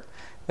heart,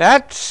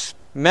 that's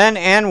men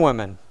and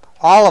women.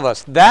 All of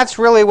us. That's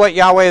really what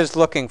Yahweh is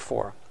looking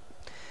for.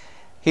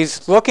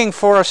 He's looking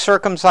for a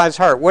circumcised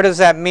heart. What does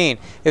that mean?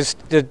 Is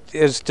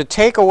to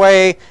take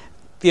away,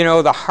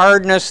 the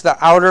hardness, the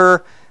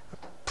outer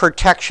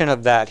protection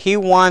of that. He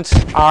wants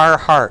our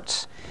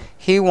hearts.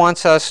 He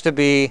wants us to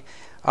be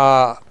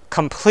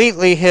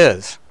completely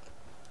his.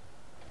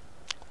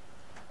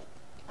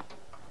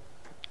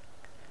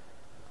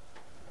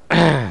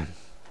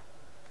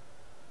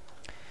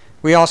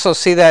 We also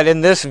see that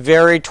in this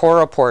very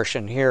Torah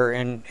portion here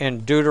in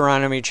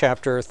Deuteronomy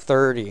chapter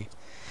 30.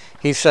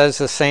 He says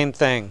the same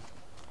thing.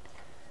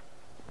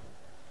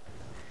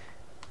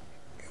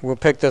 We'll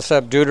pick this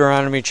up,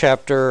 Deuteronomy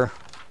chapter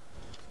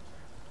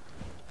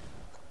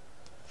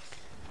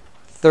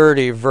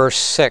 30, verse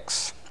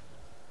 6.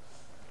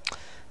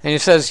 And he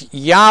says,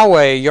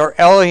 Yahweh, your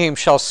Elohim,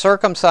 shall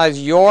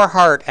circumcise your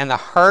heart and the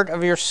heart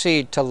of your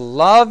seed to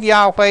love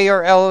Yahweh,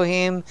 your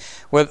Elohim,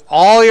 with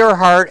all your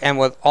heart and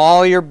with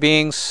all your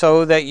being,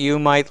 so that you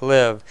might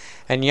live.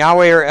 And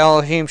Yahweh, your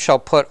Elohim, shall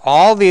put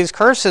all these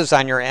curses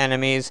on your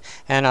enemies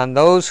and on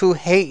those who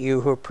hate you,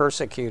 who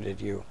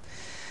persecuted you.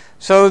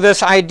 So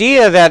this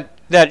idea that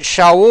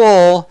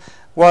Sha'ul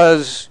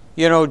was,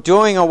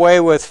 doing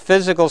away with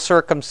physical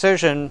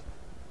circumcision,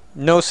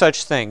 no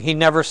such thing. He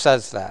never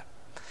says that.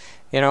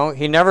 You know,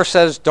 he never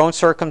says don't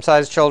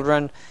circumcise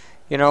children.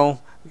 You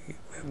know,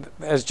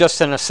 as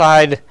just an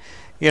aside,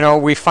 you know,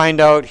 we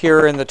find out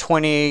here in the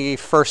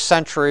 21st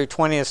century,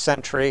 20th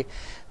century,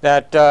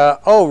 that,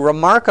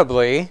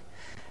 remarkably,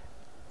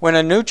 when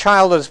a new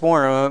child is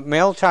born, a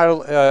male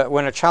child,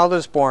 when a child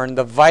is born,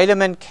 the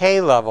vitamin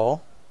K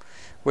level,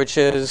 which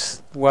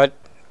is what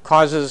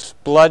causes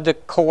blood to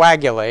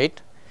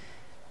coagulate,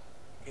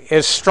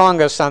 is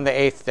strongest on the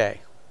 8th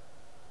day.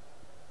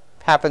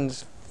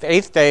 Happens the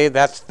 8th day,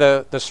 that's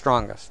the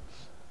strongest.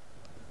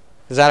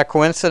 Is that a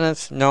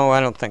coincidence? No, I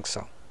don't think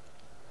so.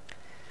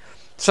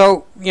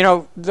 So, you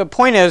know, the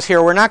point is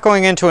here, we're not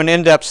going into an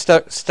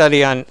in-depth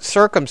study on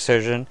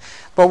circumcision,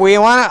 but we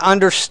want to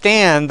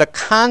understand the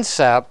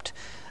concept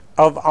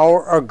of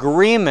our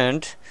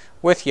agreement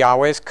with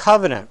Yahweh's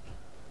covenant.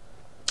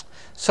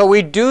 So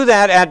we do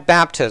that at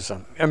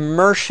baptism,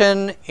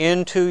 immersion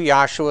into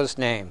Yahshua's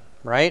name,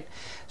 right?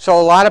 So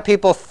a lot of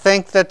people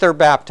think that they're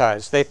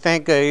baptized. They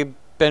think they've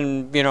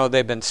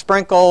been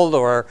sprinkled,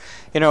 or,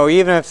 you know,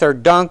 even if they're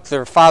dunked,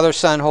 they're Father,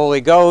 Son, Holy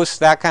Ghost,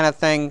 that kind of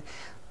thing.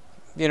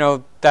 You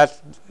know,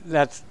 that's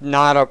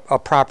not a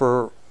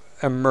proper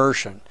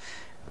immersion.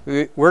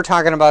 We're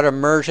talking about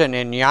immersion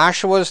in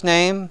Yahshua's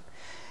name,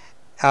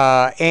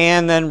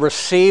 and then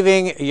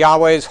receiving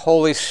Yahweh's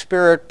Holy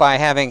Spirit by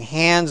having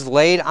hands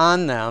laid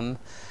on them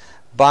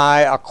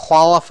by a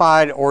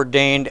qualified,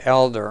 ordained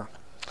elder.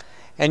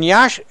 And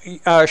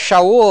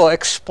Sha'ul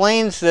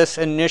explains this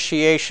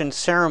initiation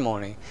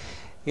ceremony,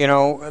 you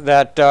know,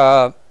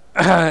 that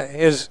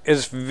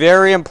is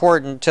very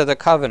important to the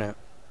covenant.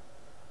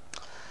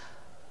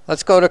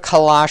 Let's go to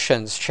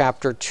Colossians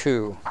chapter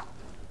 2.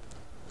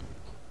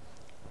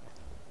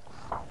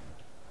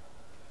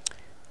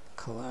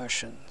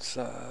 Colossians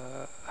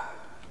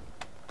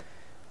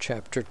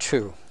chapter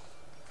 2.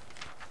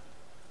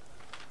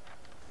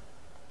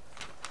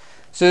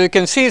 So you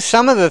can see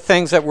some of the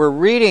things that we're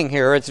reading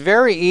here. It's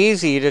very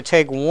easy to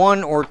take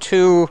one or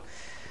two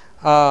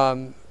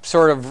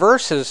sort of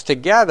verses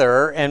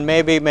together and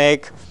maybe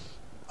make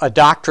a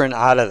doctrine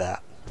out of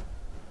that,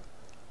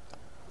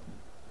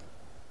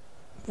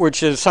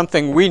 which is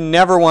something we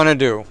never want to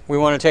do. We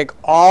want to take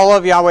all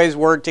of Yahweh's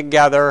word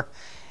together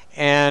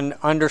and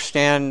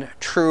understand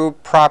true,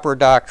 proper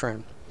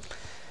doctrine.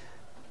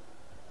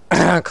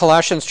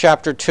 Colossians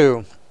chapter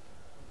 2.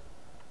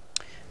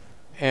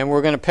 And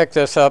we're going to pick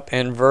this up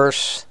in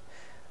verse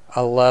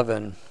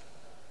 11.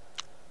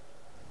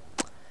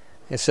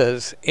 It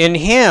says, "In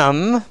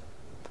him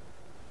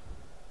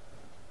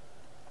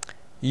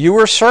you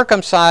were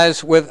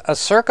circumcised with a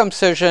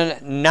circumcision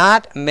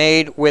not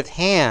made with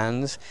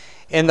hands,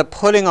 in the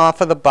putting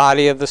off of the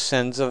body of the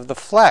sins of the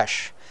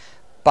flesh,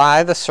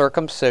 by the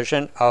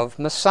circumcision of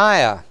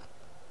Messiah."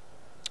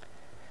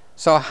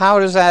 So how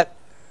does that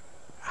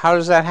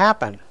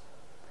happen?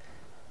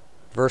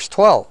 Verse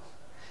 12.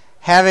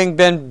 "Having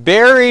been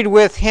buried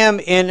with him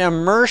in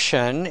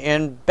immersion,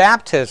 in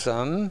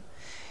baptism,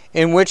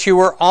 in which you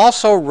were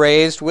also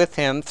raised with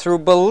him through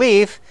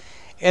belief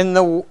in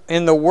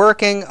the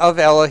working of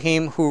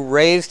Elohim who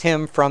raised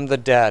him from the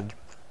dead."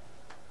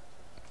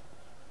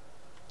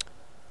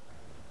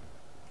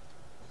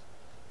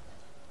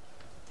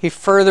 He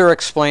further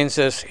explains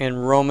this in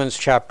Romans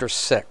chapter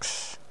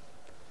 6.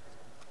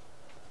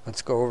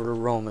 Let's go over to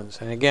Romans.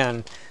 And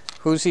again,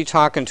 who's he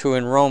talking to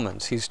in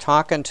Romans? He's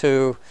talking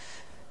to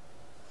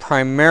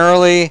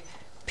primarily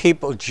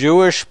people,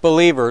 Jewish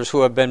believers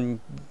who have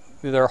been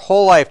their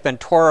whole life been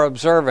Torah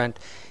observant,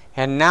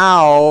 and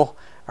now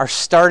are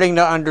starting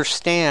to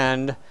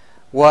understand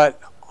what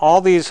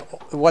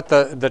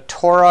the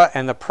Torah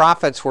and the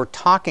prophets were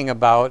talking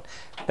about,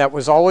 that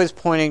was always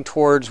pointing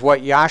towards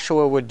what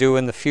Yahshua would do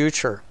in the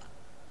future.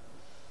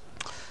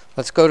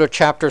 Let's go to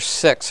chapter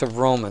 6 of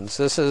Romans.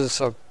 This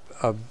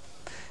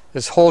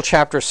whole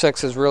chapter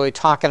 6 is really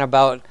talking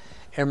about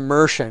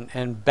immersion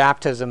and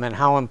baptism and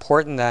how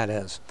important that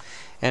is,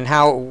 and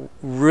how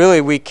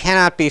really we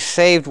cannot be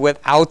saved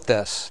without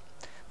this.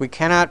 We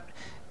cannot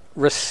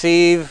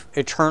receive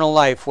eternal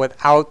life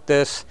without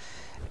this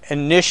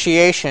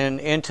initiation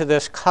into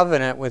this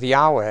covenant with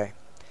Yahweh.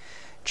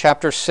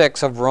 Chapter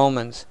 6 of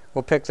Romans.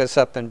 We'll pick this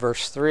up in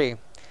verse 3.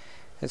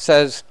 It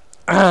says,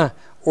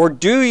 "Or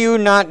do you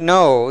not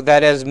know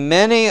that as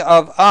many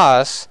of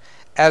us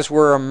as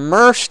were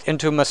immersed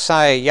into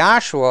Messiah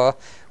Yahshua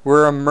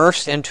were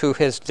immersed into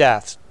his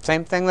death?"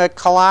 Same thing that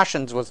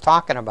Colossians was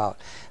talking about,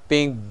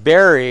 being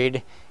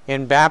buried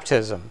in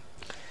baptism.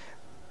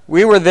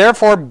 "We were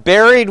therefore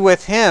buried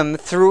with him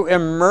through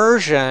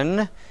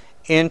immersion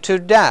into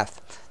death,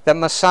 that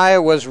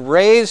Messiah was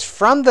raised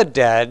from the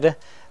dead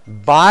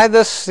by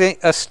the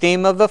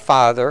esteem of the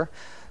Father,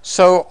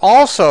 so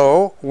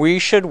also we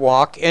should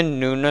walk in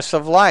newness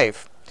of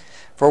life.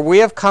 For we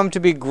have come to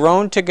be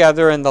grown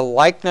together in the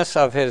likeness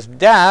of his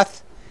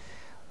death,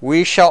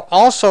 we shall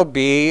also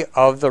be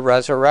of the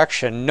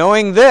resurrection,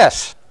 knowing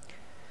this,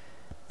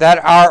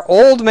 that our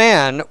old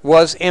man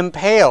was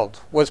impaled,"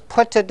 was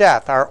put to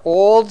death. Our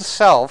old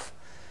self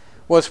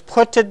was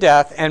put to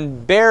death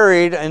and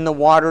buried in the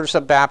waters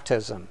of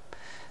baptism,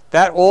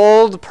 That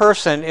old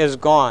person is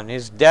gone.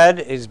 He's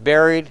dead, he's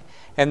buried,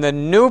 and the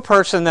new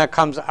person that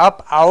comes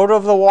up out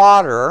of the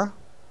water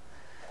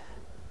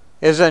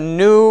is a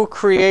new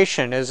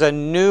creation, is a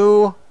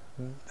new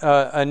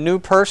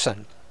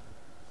person,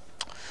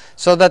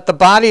 so that the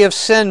body of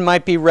sin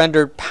might be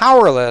rendered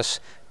powerless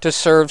to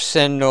serve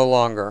sin no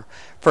longer.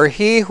 For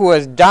he who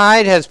has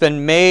died has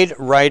been made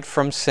right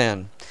from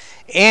sin.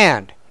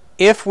 And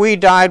if we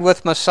died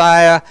with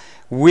Messiah,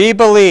 we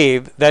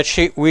believe that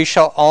we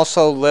shall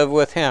also live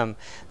with him.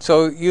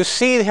 So you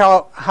see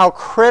how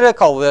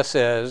critical this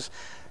is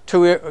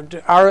to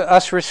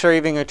us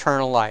receiving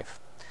eternal life.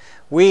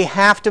 We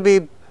have to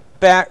be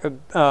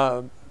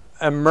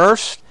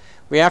immersed.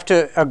 We have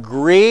to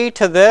agree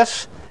to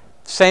this,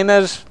 same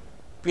as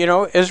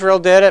Israel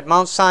did at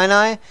Mount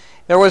Sinai.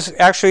 There was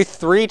actually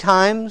 3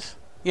 times,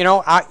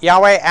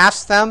 Yahweh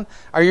asked them,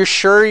 "Are you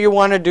sure you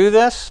want to do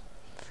this?"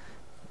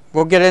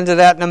 We'll get into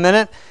that in a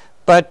minute.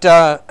 But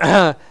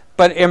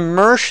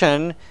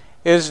immersion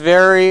is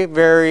very,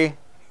 very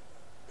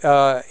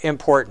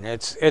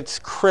important. It's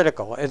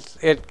critical.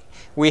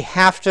 We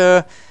have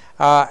to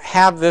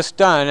have this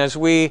done as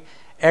we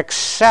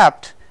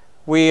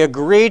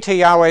agree to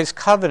Yahweh's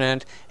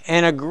covenant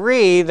and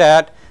agree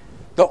that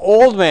the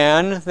old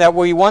man that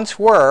we once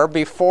were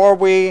before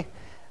we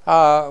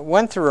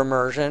went through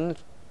immersion,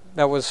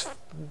 that was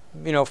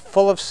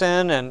full of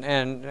sin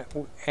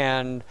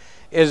and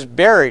is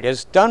buried,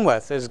 is done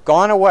with, is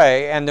gone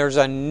away, and there's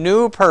a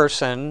new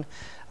person,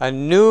 a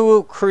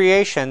new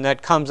creation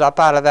that comes up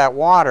out of that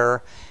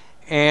water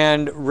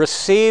and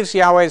receives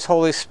Yahweh's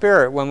Holy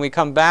Spirit when we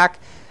come back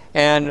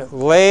and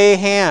lay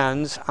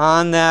hands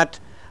on that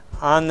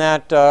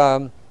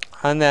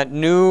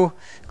new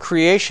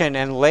creation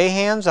and lay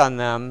hands on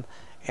them,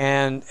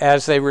 and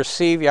as they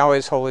receive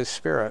Yahweh's Holy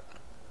Spirit.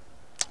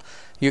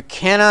 You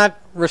cannot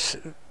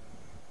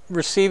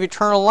receive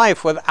eternal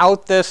life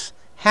without this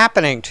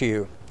happening to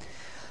you.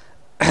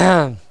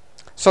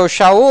 So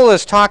Sha'ul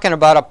is talking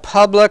about a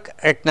public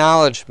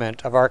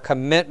acknowledgement of our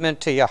commitment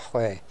to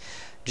Yahweh,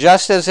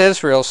 just as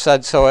Israel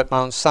said so at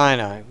Mount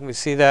Sinai. We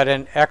see that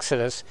in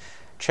Exodus,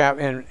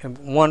 in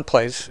one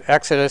place,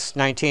 Exodus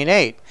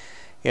 19:8.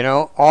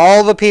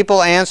 All the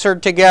people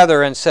answered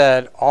together and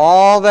said,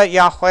 "All that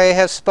Yahweh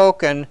has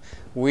spoken,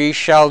 we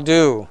shall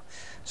do."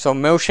 So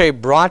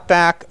Mosheh brought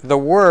back the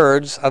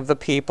words of the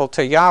people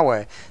to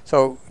Yahweh.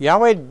 So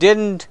Yahweh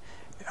didn't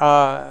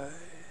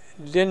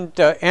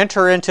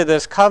enter into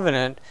this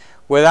covenant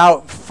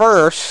without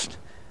first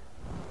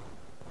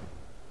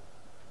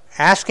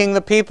asking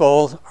the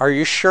people, "Are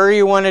you sure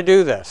you want to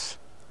do this?"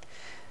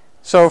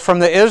 So from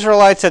the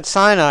Israelites at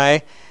Sinai,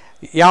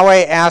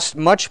 Yahweh asked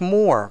much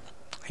more.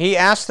 He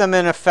asked them,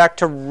 in effect,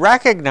 to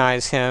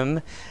recognize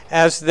him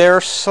as their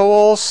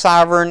sole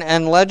sovereign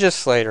and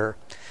legislator.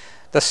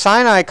 The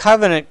Sinai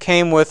covenant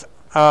came with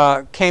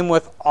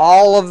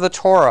all of the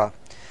Torah.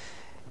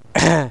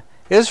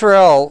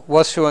 Israel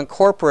was to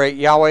incorporate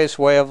Yahweh's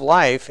way of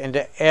life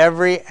into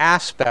every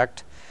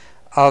aspect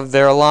of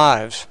their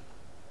lives.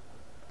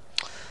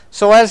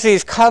 So as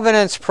these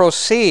covenants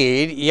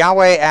proceed,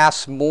 Yahweh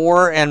asks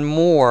more and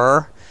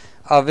more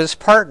of his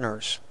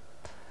partners,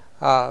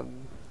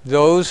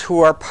 those who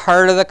are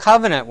part of the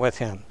covenant with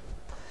him,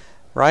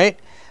 right?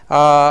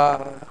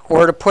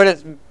 Or to put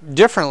it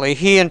differently,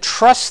 he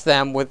entrusts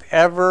them with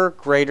ever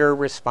greater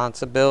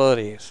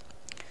responsibilities.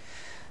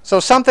 So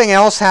something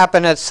else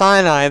happened at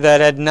Sinai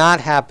that had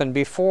not happened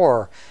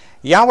before.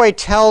 Yahweh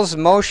tells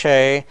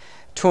Mosheh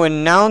to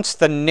announce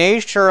the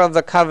nature of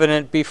the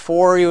covenant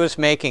before he was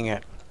making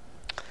it,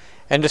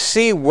 and to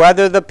see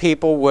whether the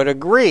people would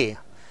agree.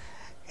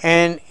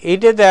 And he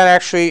did that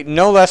actually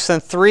no less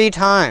than 3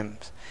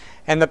 times.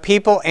 And the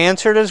people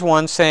answered as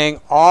one, saying,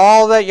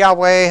 "All that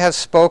Yahweh has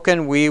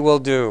spoken we will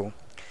do."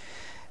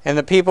 And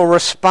the people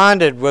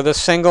responded with a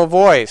single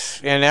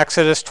voice in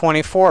Exodus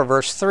 24,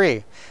 verse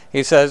 3.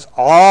 He says,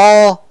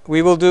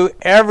 we will do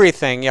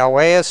everything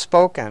Yahweh has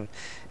spoken.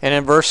 And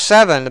in verse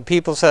 7, the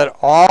people said,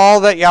 "All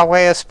that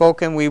Yahweh has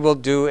spoken we will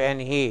do and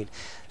heed."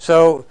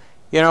 So,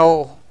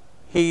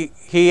 he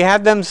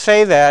had them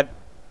say that,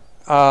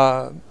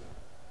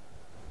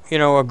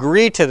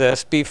 agree to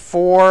this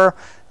before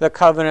the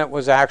covenant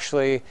was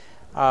actually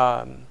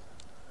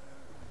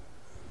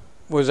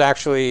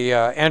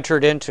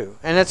entered into.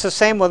 And it's the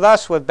same with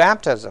us with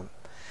baptism.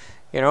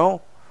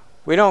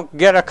 We don't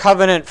get a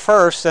covenant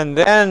first and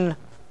then,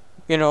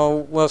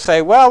 we'll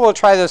say, well, we'll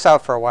try this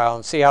out for a while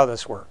and see how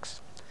this works.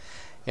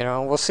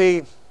 We'll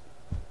see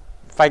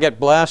if I get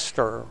blessed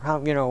or how,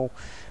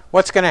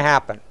 what's going to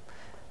happen.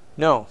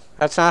 No,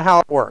 that's not how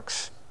it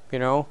works.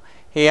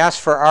 He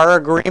asks for our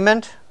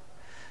agreement,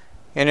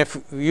 and if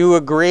you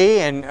agree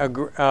and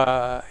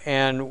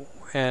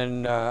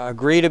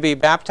agree to be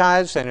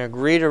baptized and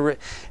agree to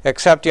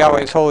accept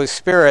Yahweh's Holy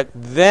Spirit,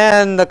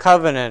 then the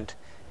covenant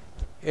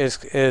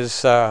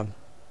is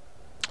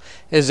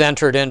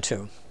entered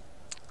into.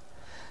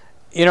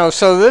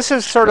 So this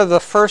is sort of the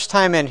first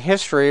time in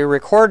history,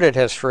 recorded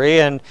history,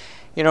 and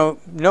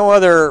no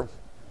other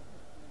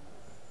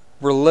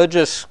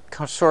religious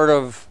sort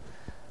of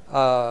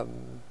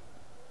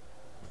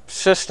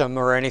system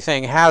or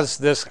anything has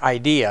this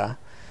idea.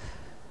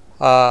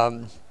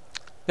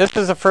 This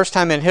is the first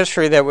time in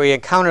history that we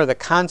encounter the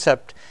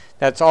concept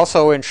that's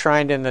also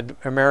enshrined in the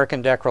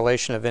American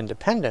Declaration of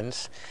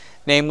Independence,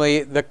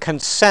 namely the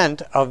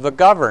consent of the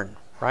governed,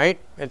 right?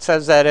 It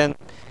says that in,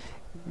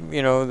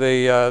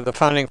 the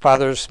Founding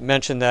Fathers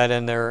mentioned that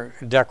in their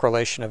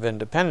Declaration of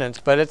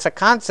Independence, but it's a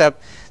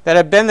concept that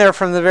had been there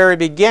from the very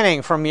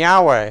beginning from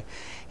Yahweh.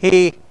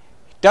 He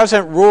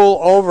doesn't rule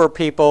over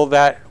people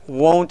that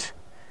won't,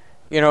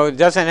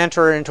 doesn't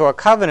enter into a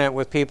covenant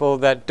with people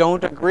that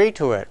don't agree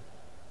to it.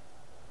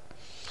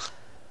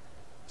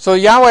 So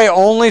Yahweh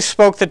only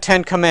spoke the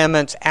Ten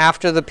Commandments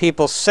after the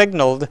people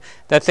signaled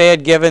that they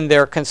had given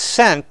their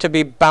consent to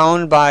be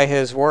bound by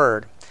his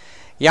word.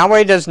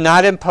 Yahweh does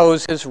not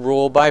impose his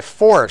rule by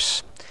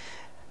force.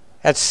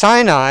 At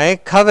Sinai,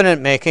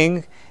 covenant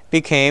making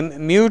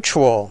became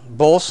mutual.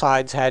 Both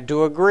sides had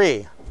to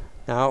agree.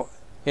 Now,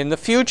 in the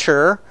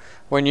future,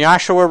 when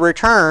Yahshua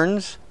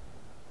returns,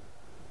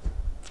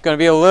 it's going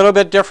to be a little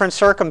bit different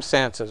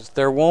circumstances.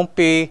 There won't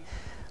be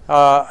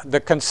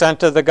the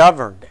consent of the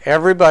governed.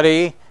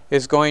 Everybody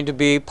is going to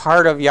be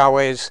part of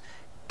Yahweh's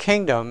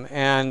kingdom,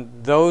 and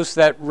those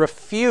that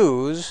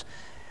refuse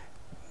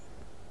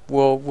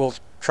will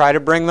try to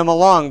bring them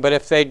along. But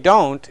if they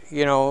don't,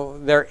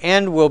 their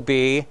end will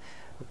be,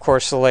 of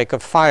course, the lake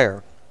of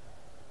fire.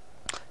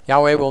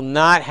 Yahweh will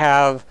not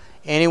have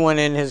anyone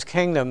in his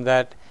kingdom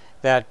that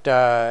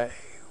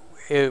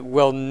it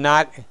will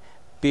not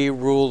be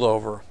ruled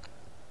over.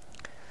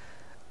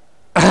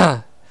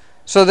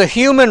 So the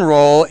human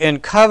role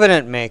in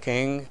covenant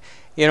making,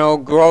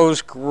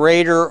 grows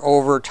greater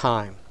over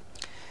time.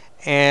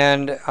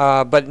 And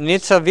but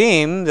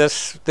Niztzabim,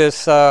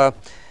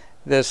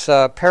 this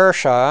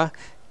Parasha,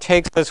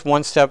 takes us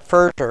one step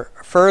further.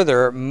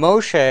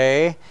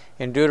 Mosheh,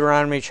 in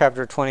Deuteronomy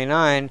chapter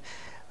 29,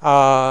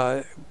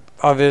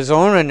 of his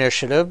own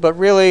initiative, but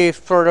really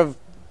sort of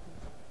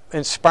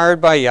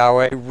inspired by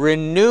Yahweh,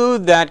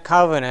 renewed that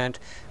covenant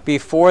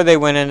before they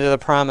went into the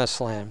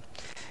Promised Land.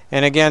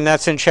 And again,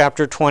 that's in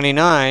chapter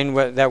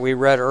 29 that we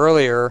read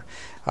earlier,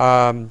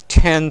 10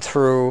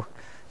 through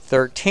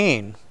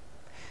 13,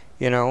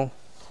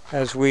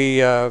 as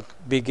we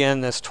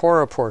begin this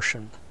Torah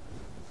portion.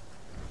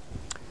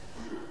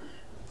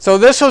 So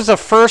this was the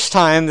first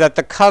time that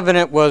the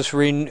covenant was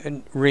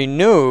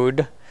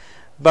renewed,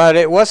 but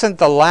it wasn't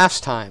the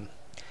last time.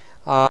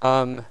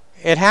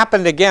 It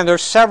happened again.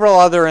 There's several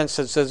other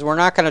instances. We're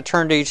not going to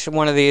turn to each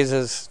one of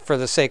these for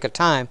the sake of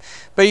time,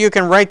 but you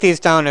can write these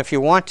down if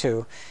you want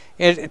to.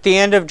 At the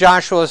end of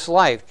Joshua's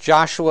life,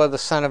 Joshua the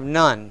son of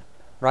Nun,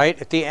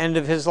 right? At the end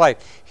of his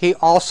life, he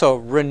also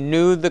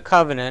renewed the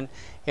covenant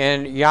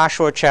in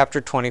Joshua chapter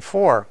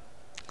 24.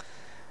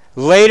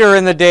 Later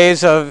in the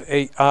days of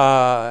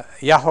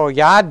Yehoiada,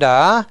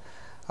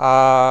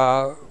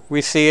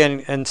 we see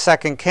in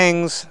 2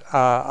 Kings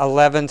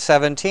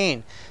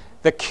 11:17,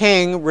 the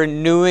king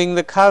renewing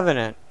the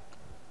covenant.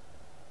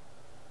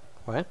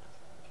 What?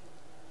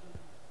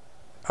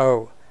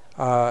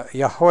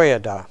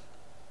 Yehoiada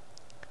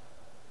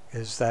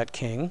is that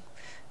king.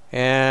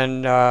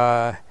 And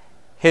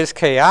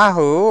Yeshayahu,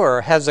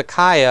 or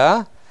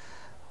Hezekiah,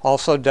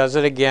 also does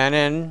it again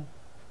in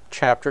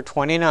chapter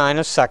 29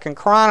 of 2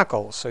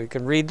 Chronicles. So you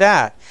can read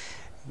that.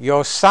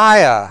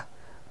 Josiah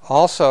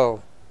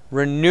also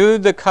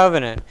renewed the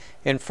covenant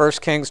in 1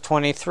 Kings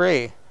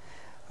 23.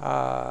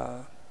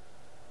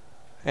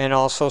 And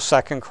also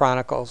 2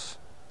 Chronicles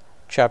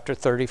chapter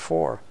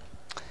 34.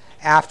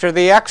 After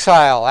the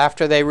exile,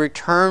 after they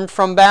returned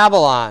from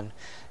Babylon,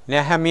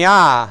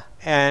 Nehemiah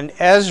and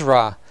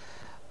Ezra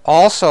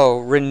also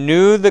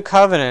renewed the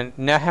covenant.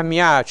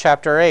 Nehemiah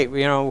chapter 8.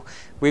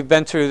 We've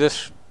been through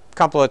this a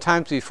couple of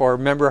times before.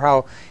 Remember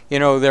how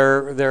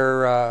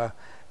they're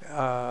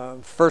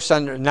first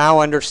now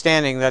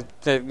understanding that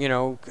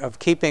of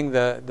keeping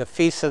the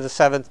feast of the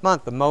 7th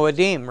month, the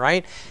Moedim,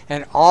 right?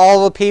 And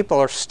all the people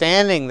are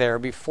standing there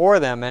before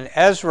them, and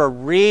Ezra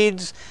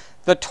reads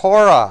the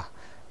Torah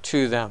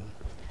to them.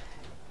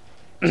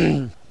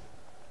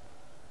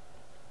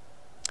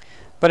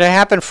 But it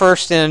happened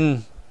first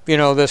in,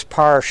 this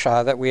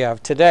Parasha that we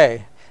have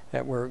today,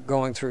 that we're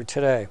going through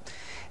today.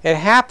 It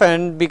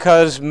happened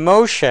because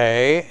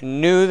Mosheh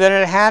knew that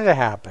it had to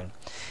happen.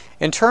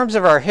 In terms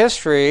of our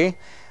history,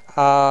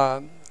 we're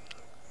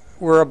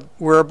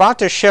about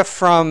to shift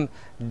from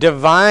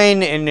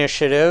divine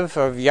initiative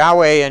of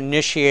Yahweh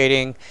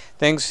initiating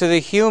things to the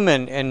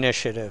human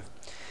initiative.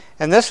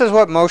 And this is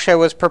what Mosheh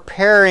was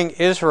preparing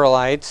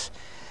Israelites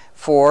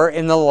for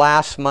in the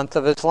last month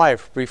of his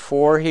life,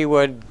 before he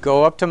would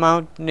go up to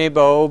Mount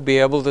Nebo, be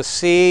able to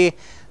see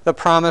the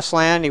Promised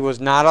Land. He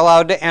was not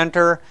allowed to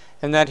enter,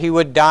 and that he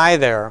would die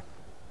there.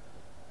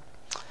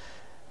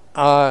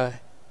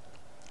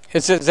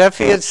 It's as if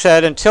he had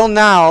said, until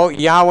now,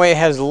 Yahweh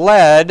has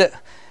led,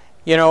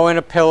 in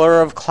a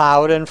pillar of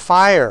cloud and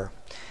fire,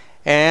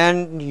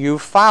 and you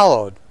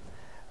followed.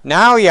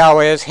 Now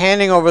Yahweh is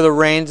handing over the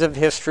reins of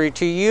history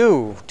to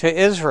you, to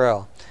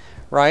Israel,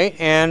 right?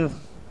 And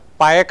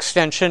by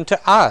extension to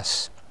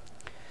us.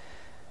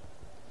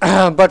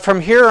 But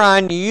from here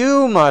on,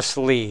 you must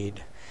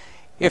lead.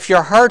 If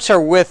your hearts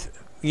are with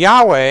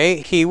Yahweh,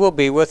 he will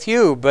be with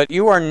you. But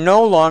you are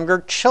no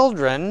longer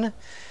children.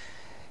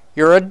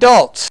 You're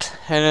adults.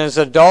 And as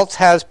adults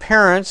has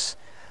parents,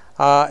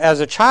 as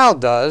a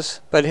child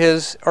does, but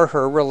his or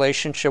her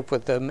relationship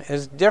with them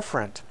is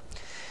different.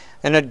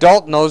 An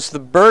adult knows the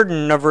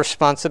burden of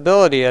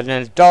responsibility. An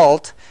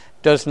adult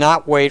does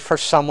not wait for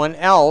someone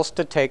else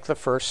to take the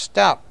first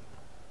step.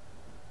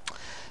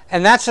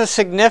 And that's the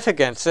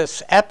significance,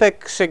 this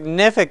epic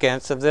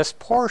significance of this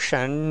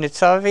portion,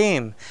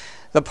 Niztzabim,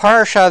 the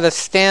Parasha that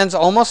stands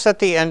almost at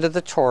the end of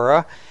the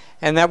Torah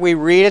and that we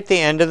read at the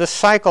end of the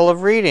cycle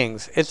of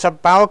readings. It's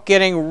about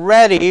getting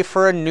ready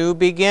for a new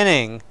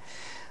beginning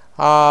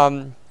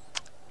in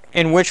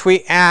which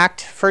we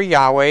act for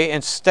Yahweh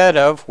instead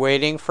of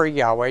waiting for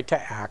Yahweh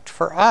to act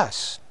for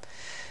us.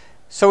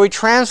 So we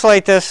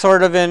translate this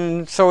sort of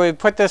so we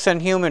put this in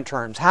human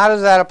terms. How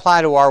does that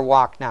apply to our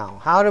walk now?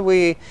 How do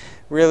we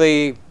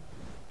really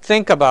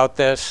think about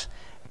this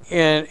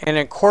in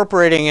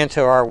incorporating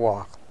into our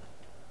walk?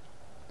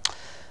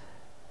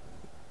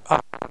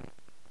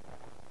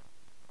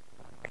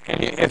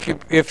 And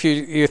if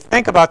you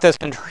think about this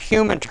in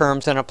human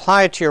terms and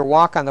apply it to your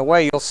walk on the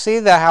way, you'll see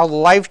that how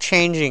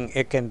life-changing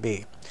it can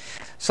be.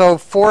 So,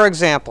 for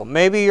example,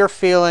 maybe you're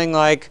feeling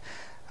like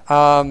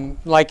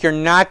you're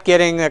not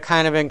getting the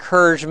kind of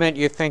encouragement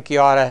you think you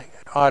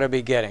ought to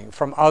be getting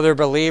from other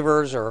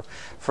believers or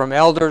from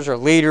elders or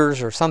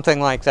leaders or something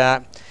like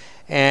that.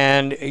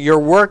 And you're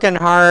working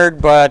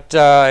hard, but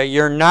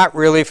you're not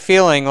really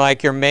feeling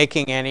like you're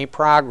making any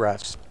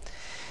progress.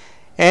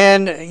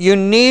 And you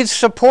need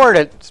support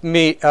at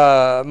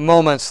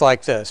moments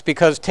like this,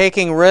 because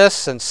taking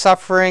risks and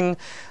suffering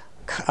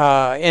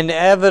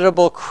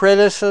inevitable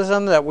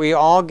criticism that we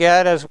all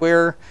get as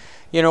we're,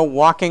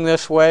 walking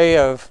this way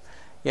of,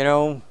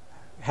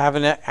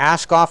 having to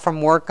ask off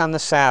from work on the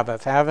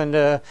Sabbath, having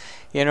to,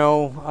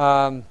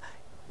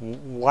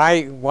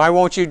 why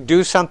won't you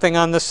do something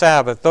on the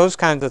Sabbath? Those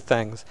kinds of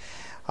things.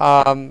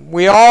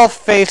 We all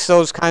face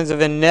those kinds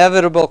of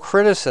inevitable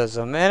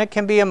criticism, and it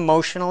can be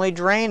emotionally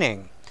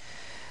draining.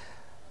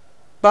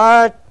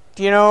 But,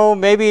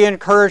 maybe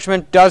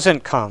encouragement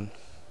doesn't come.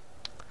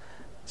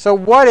 So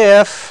what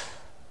if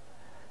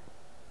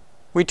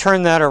we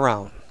turn that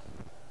around?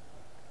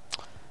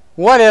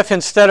 What if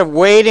instead of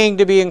waiting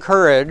to be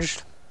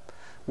encouraged,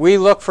 we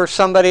look for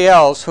somebody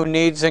else who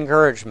needs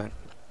encouragement?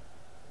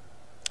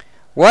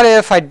 What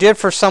if I did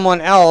for someone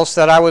else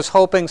that I was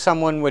hoping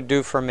someone would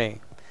do for me?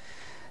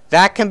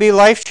 That can be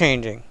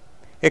life-changing.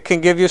 It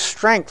can give you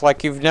strength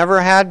like you've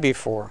never had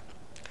before.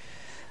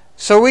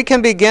 So we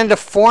can begin to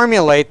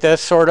formulate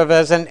this sort of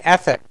as an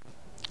ethic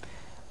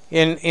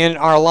in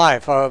our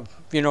life,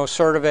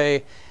 sort of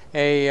a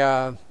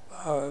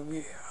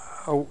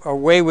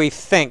way we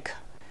think.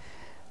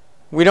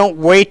 We don't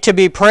wait to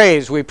be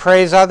praised, we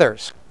praise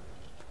others.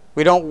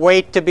 We don't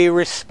wait to be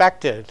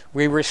respected,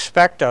 we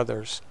respect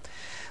others.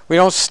 We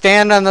don't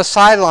stand on the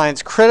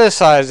sidelines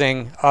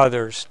criticizing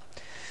others.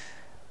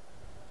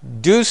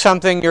 Do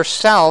something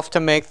yourself to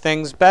make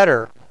things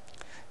better.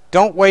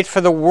 Don't wait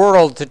for the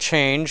world to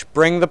change.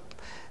 Begin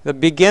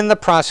the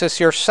process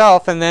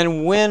yourself and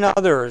then win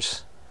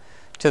others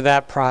to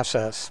that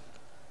process.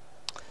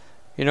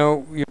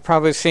 You've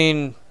probably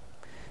seen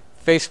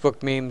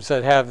Facebook memes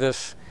that have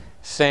this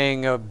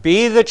saying,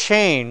 be the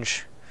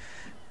change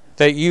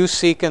that you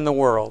seek in the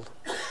world.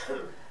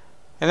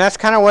 And that's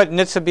kind of what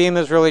Niztzabim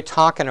is really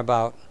talking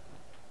about,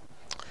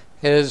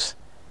 is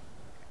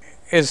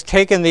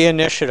taking the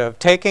initiative,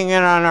 taking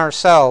it on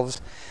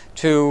ourselves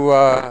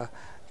to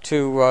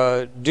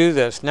do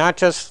this. Not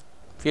just,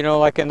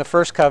 like in the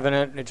first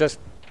covenant, it just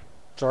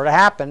sort of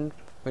happened.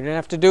 We didn't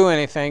have to do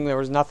anything. There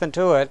was nothing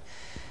to it.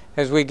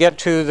 As we get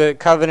to the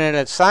covenant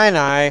at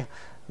Sinai,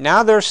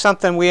 now there's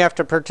something we have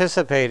to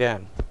participate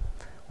in.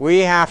 We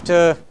have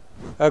to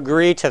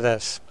agree to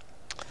this.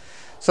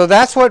 So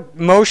that's what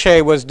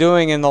Mosheh was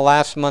doing in the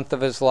last month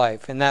of his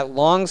life. In that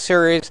long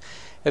series,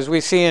 as we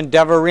see in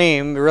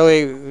Devardim,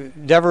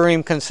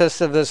 Devardim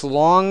consists of this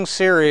long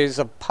series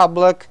of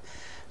public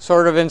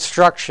sort of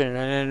instruction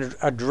and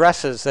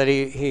addresses that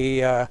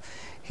he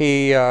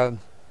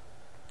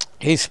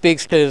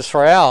speaks to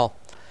Israel,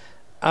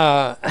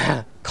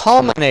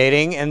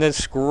 culminating in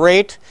this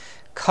great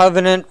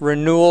covenant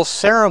renewal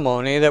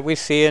ceremony that we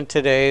see in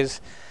today's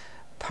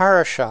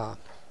Parasha.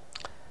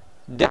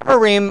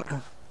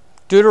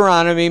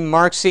 Deuteronomy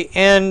marks the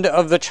end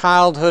of the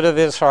childhood of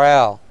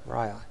Israel.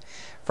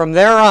 From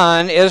there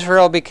on,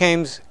 Israel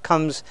became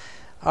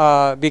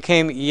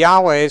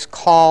Yahweh's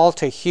call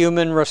to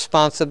human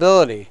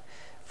responsibility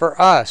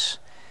for us.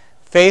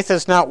 Faith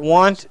is not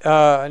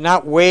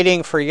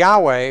waiting for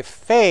Yahweh.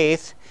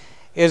 Faith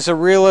is a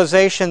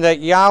realization that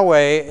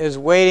Yahweh is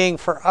waiting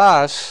for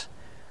us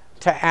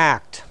to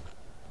act.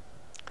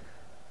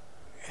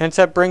 And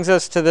that brings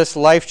us to this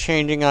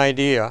life-changing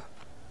idea.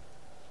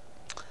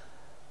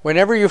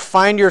 Whenever you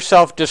find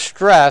yourself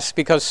distressed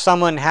because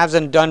someone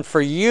hasn't done for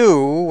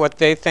you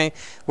what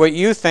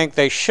you think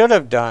they should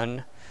have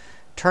done,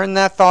 turn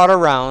that thought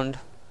around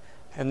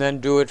and then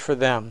do it for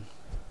them.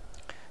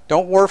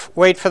 Don't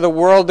wait for the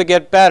world to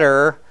get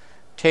better.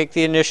 Take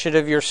the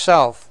initiative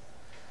yourself.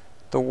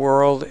 The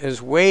world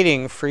is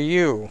waiting for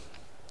you.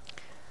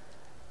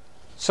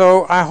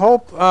 So I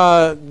hope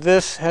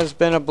this has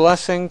been a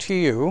blessing to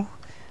you.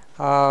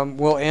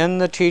 We'll end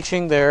the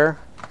teaching there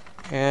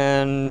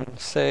and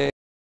say